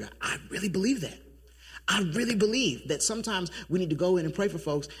stuff they never got. I really believe that. I really believe that sometimes we need to go in and pray for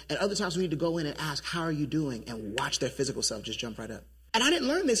folks, and other times we need to go in and ask, how are you doing? And watch their physical self just jump right up. And I didn't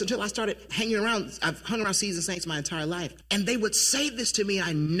learn this until I started hanging around. I've hung around seasoned saints my entire life. And they would say this to me.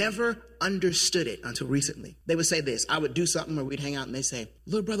 I never understood it until recently. They would say this. I would do something or we'd hang out and they say,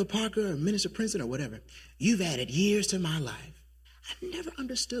 little brother Parker or Minister Princeton or whatever, you've added years to my life. I never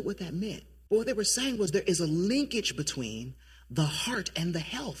understood what that meant. But what they were saying was there is a linkage between the heart and the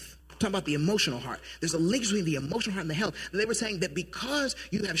health. I'm talking about the emotional heart. There's a link between the emotional heart and the health. They were saying that because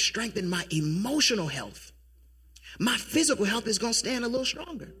you have strengthened my emotional health, my physical health is going to stand a little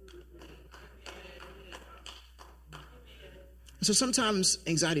stronger. So sometimes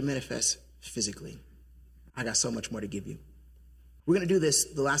anxiety manifests physically. I got so much more to give you. We're going to do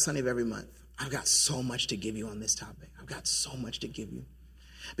this the last Sunday of every month. I've got so much to give you on this topic. I've got so much to give you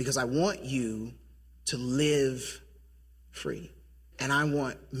because I want you to live free. And I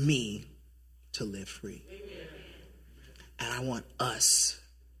want me to live free. And I want us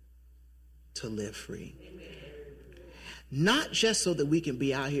to live free. Not just so that we can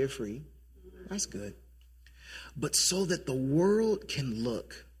be out here free. That's good. But so that the world can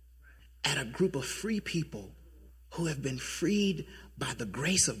look at a group of free people who have been freed by the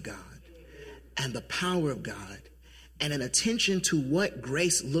grace of God and the power of God and an attention to what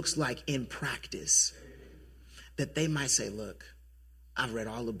grace looks like in practice, that they might say, look, I've read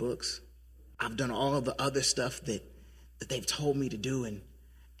all the books. I've done all of the other stuff that they've told me to do, and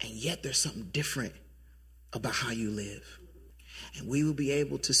yet there's something different about how you live. And we will be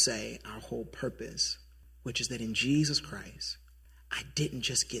able to say our whole purpose, which is that in Jesus Christ, I didn't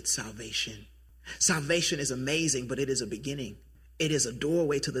just get salvation. Salvation is amazing, but it is a beginning. It is a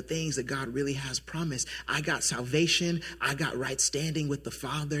doorway to the things that God really has promised. I got salvation. I got right standing with the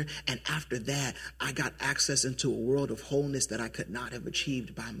Father. And after that, I got access into a world of wholeness that I could not have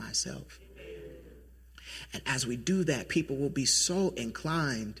achieved by myself. And as we do that, people will be so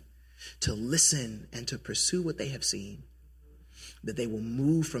inclined to listen and to pursue what they have seen that they will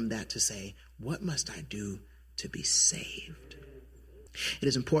move from that to say, what must I do to be saved? It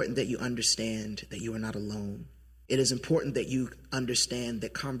is important that you understand that you are not alone. It is important that you understand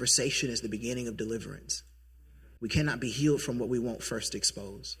that conversation is the beginning of deliverance. We cannot be healed from what we won't first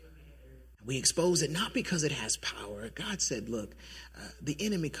expose. We expose it not because it has power. God said, look, the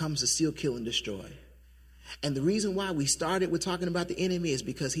enemy comes to steal, kill, and destroy. And the reason why we started with talking about the enemy is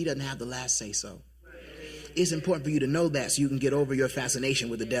because he doesn't have the last say so. It's important for you to know that so you can get over your fascination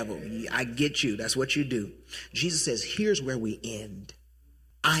with the devil. I get you. That's what you do. Jesus says, here's where we end.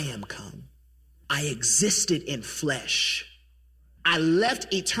 I am come. I existed in flesh. I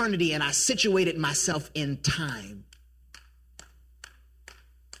left eternity and I situated myself in time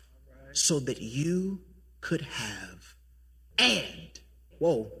so that you could have. And,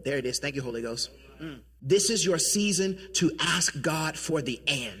 whoa, there it is. Thank you, Holy Ghost. This is your season to ask God for the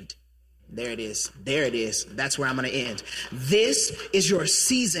and. There it is. There it is. That's where I'm going to end. This is your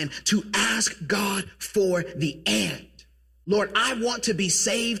season to ask God for the and. Lord, I want to be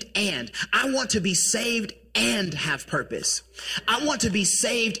saved and I want to be saved and have purpose. I want to be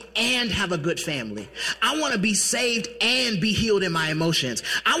saved and have a good family. I want to be saved and be healed in my emotions.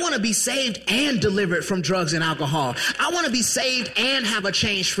 I want to be saved and delivered from drugs and alcohol. I want to be saved and have a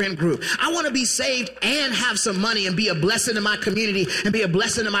changed friend group. I want to be saved and have some money and be a blessing to my community and be a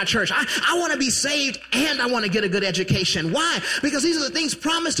blessing to my church. I want to be saved and I want to get a good education. Why? Because these are the things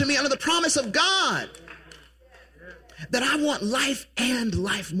promised to me under the promise of God. That I want life and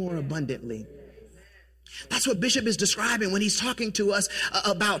life more abundantly. That's what Bishop is describing when he's talking to us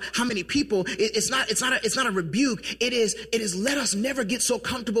about how many people. It's not a rebuke. It is let us never get so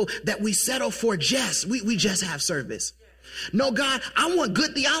comfortable that we settle for we just have service. No, God, I want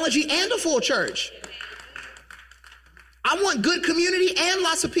good theology and a full church. I want good community and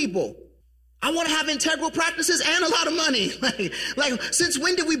lots of people. I want to have integral practices and a lot of money. Like since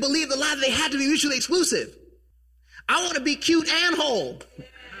when did we believe the lie that they had to be mutually exclusive? I want to be cute and whole.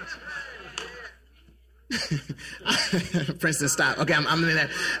 Princeton, stop. Okay, I'm in that.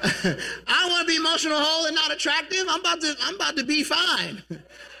 I want to be emotional, whole, and not attractive. I'm about to be fine.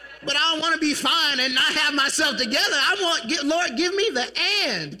 But I don't want to be fine and not have myself together. Lord, give me the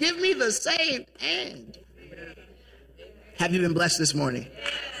and. Give me the saved and. Have you been blessed this morning?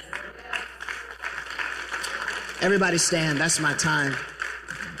 Everybody stand. That's my time.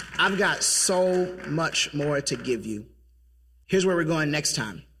 I've got so much more to give you. Here's where we're going next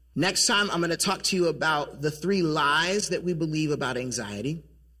time. Next time, I'm going to talk to you about the 3 lies that we believe about anxiety.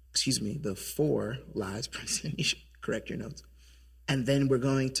 The 4 lies. You should correct your notes. And then we're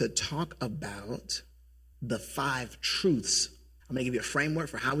going to talk about the 5 truths I'm going to give you a framework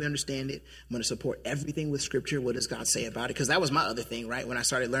for how we understand it. I'm going to support everything with scripture. What does God say about it? Because that was my other thing, right? When I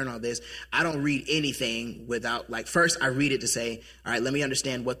started learning all this, I don't read anything without, like, first I read it to say, all right, let me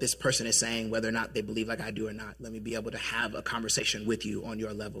understand what this person is saying, whether or not they believe like I do or not. Let me be able to have a conversation with you on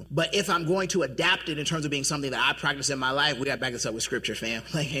your level. But if I'm going to adapt it in terms of being something that I practice in my life, we got to back this up with scripture, fam.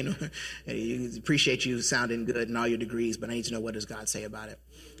 Like, you appreciate you sounding good and all your degrees, but I need to know, what does God say about it?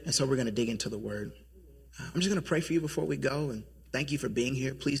 And so we're going to dig into the word. I'm just going to pray for you before we go, and thank you for being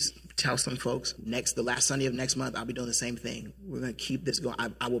here. Please tell some folks. The last Sunday of next month, I'll be doing the same thing. We're going to keep this going.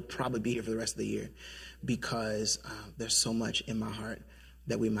 I will probably be here for the rest of the year because there's so much in my heart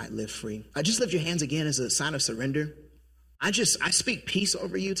that we might live free. Just lift your hands again as a sign of surrender. I speak peace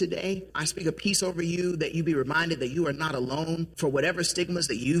over you today. I speak a peace over you that you be reminded that you are not alone for whatever stigmas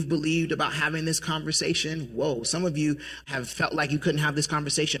that you've believed about having this conversation. Whoa, some of you have felt like you couldn't have this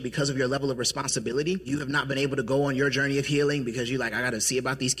conversation because of your level of responsibility. You have not been able to go on your journey of healing because you're like, I got to see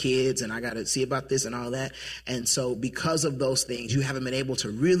about these kids and I got to see about this and all that. And so because of those things, you haven't been able to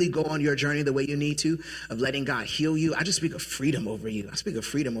really go on your journey the way you need to, of letting God heal you. I just speak of freedom over you. I speak of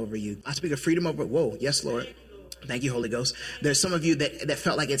freedom over you. I speak of freedom over, whoa, yes, Lord. Thank you, Holy Ghost. There's some of you that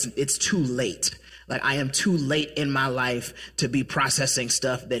felt like it's too late. Like, I am too late in my life to be processing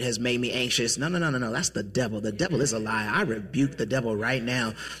stuff that has made me anxious. No. That's the devil. The devil is a lie. I rebuke the devil right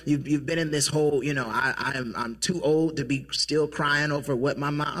now. You've been in this whole, I'm too old to be still crying over what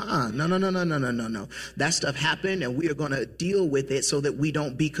my mom. No. That stuff happened, and we are going to deal with it so that we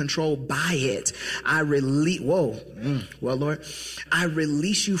don't be controlled by it. Lord, I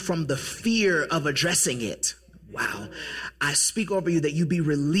release you from the fear of addressing it. Wow. I speak over you that you be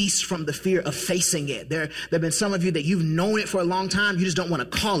released from the fear of facing it. There have been some of you that you've known it for a long time. You just don't want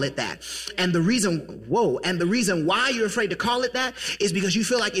to call it that. And the reason why you're afraid to call it that is because you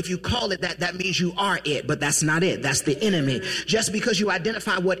feel like if you call it that, that means you are it. But that's not it. That's the enemy. Just because you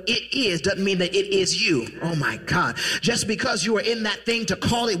identify what it is doesn't mean that it is you. Oh my God. Just because you are in that thing to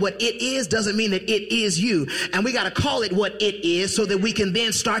call it what it is doesn't mean that it is you. And we got to call it what it is so that we can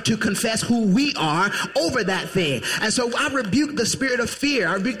then start to confess who we are over that thing. And so I rebuke the spirit of fear.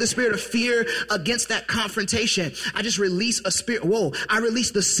 I rebuke the spirit of fear against that confrontation. I just release a spirit. I release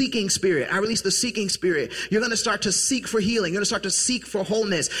the seeking spirit. You're going to start to seek for healing. You're going to start to seek for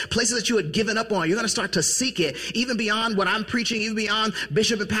wholeness. Places that you had given up on, you're going to start to seek it. Even beyond what I'm preaching, even beyond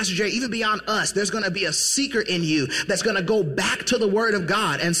Bishop and Pastor Jerry, even beyond us, there's going to be a seeker in you that's going to go back to the word of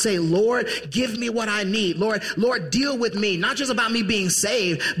God and say, Lord, give me what I need. Lord, deal with me. Not just about me being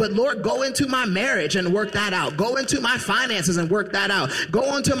saved, but Lord, go into my marriage and work that out. Go into my finances and work that out.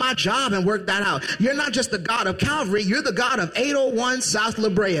 Go into my job and work that out. You're not just the God of Calvary. You're the God of 801 South La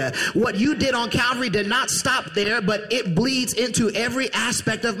Brea. What you did on Calvary did not stop there, but it bleeds into every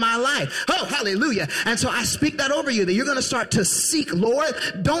aspect of my life. Oh, hallelujah. And so I speak that over you, that you're going to start to seek, Lord.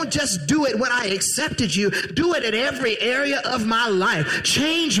 Don't just do it when I accepted you. Do it in every area of my life.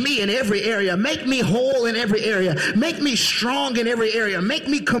 Change me in every area. Make me whole in every area. Make me strong in every area. Make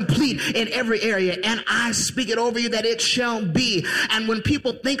me complete in every area. And I speak it over you that it shall be. And when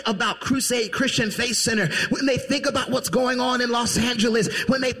people think about Crusade Christian Faith Center, when they think about what's going on in Los Angeles,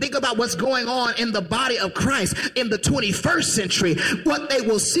 when they think about what's going on in the body of Christ in the 21st century, what they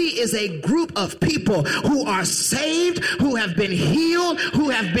will see is a group of people who are saved, who have been healed, who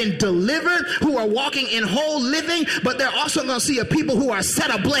have been delivered, who are walking in whole living, but they're also going to see a people who are set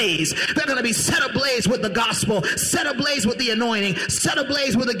ablaze. They're going to be set ablaze with the gospel, set ablaze with the anointing, set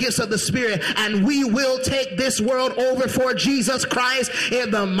ablaze with the gifts of the Spirit, and we will take this world over for Jesus Christ in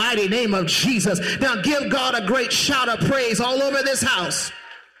the mighty name of Jesus. Now give God a great shout of praise all over this house.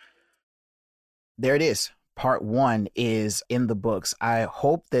 There it is. Part 1 is in the books. I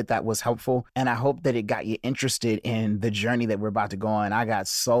hope that was helpful, and I hope that it got you interested in the journey that we're about to go on. I got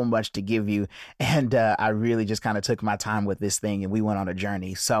so much to give you, and I really just kind of took my time with this thing, and we went on a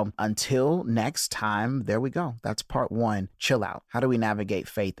journey. So until next time, there we go. That's part 1. Chill out. How do we navigate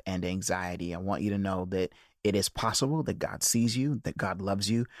faith and anxiety? I want you to know that it is possible, that God sees you, that God loves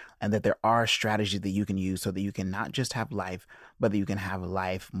you, and that there are strategies that you can use so that you can not just have life, but that you can have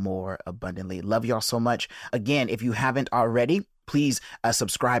life more abundantly. Love y'all so much. Again, if you haven't already, please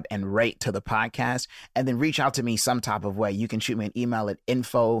subscribe and rate to the podcast, and then reach out to me some type of way. You can shoot me an email at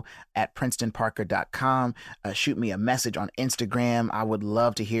info@princetonparker.com. Shoot me a message on Instagram. I would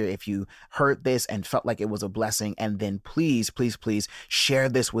love to hear if you heard this and felt like it was a blessing. And then please share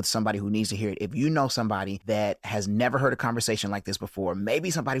this with somebody who needs to hear it. If you know somebody that has never heard a conversation like this before,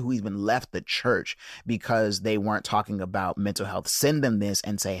 maybe somebody who even left the church because they weren't talking about mental health, send them this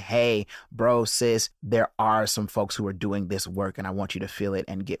and say, hey, bro, sis, there are some folks who are doing this work. and I want you to feel it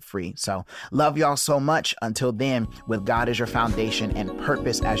and get free. So love y'all so much. Until then, with God as your foundation and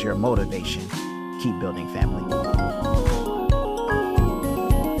purpose as your motivation, keep building, family.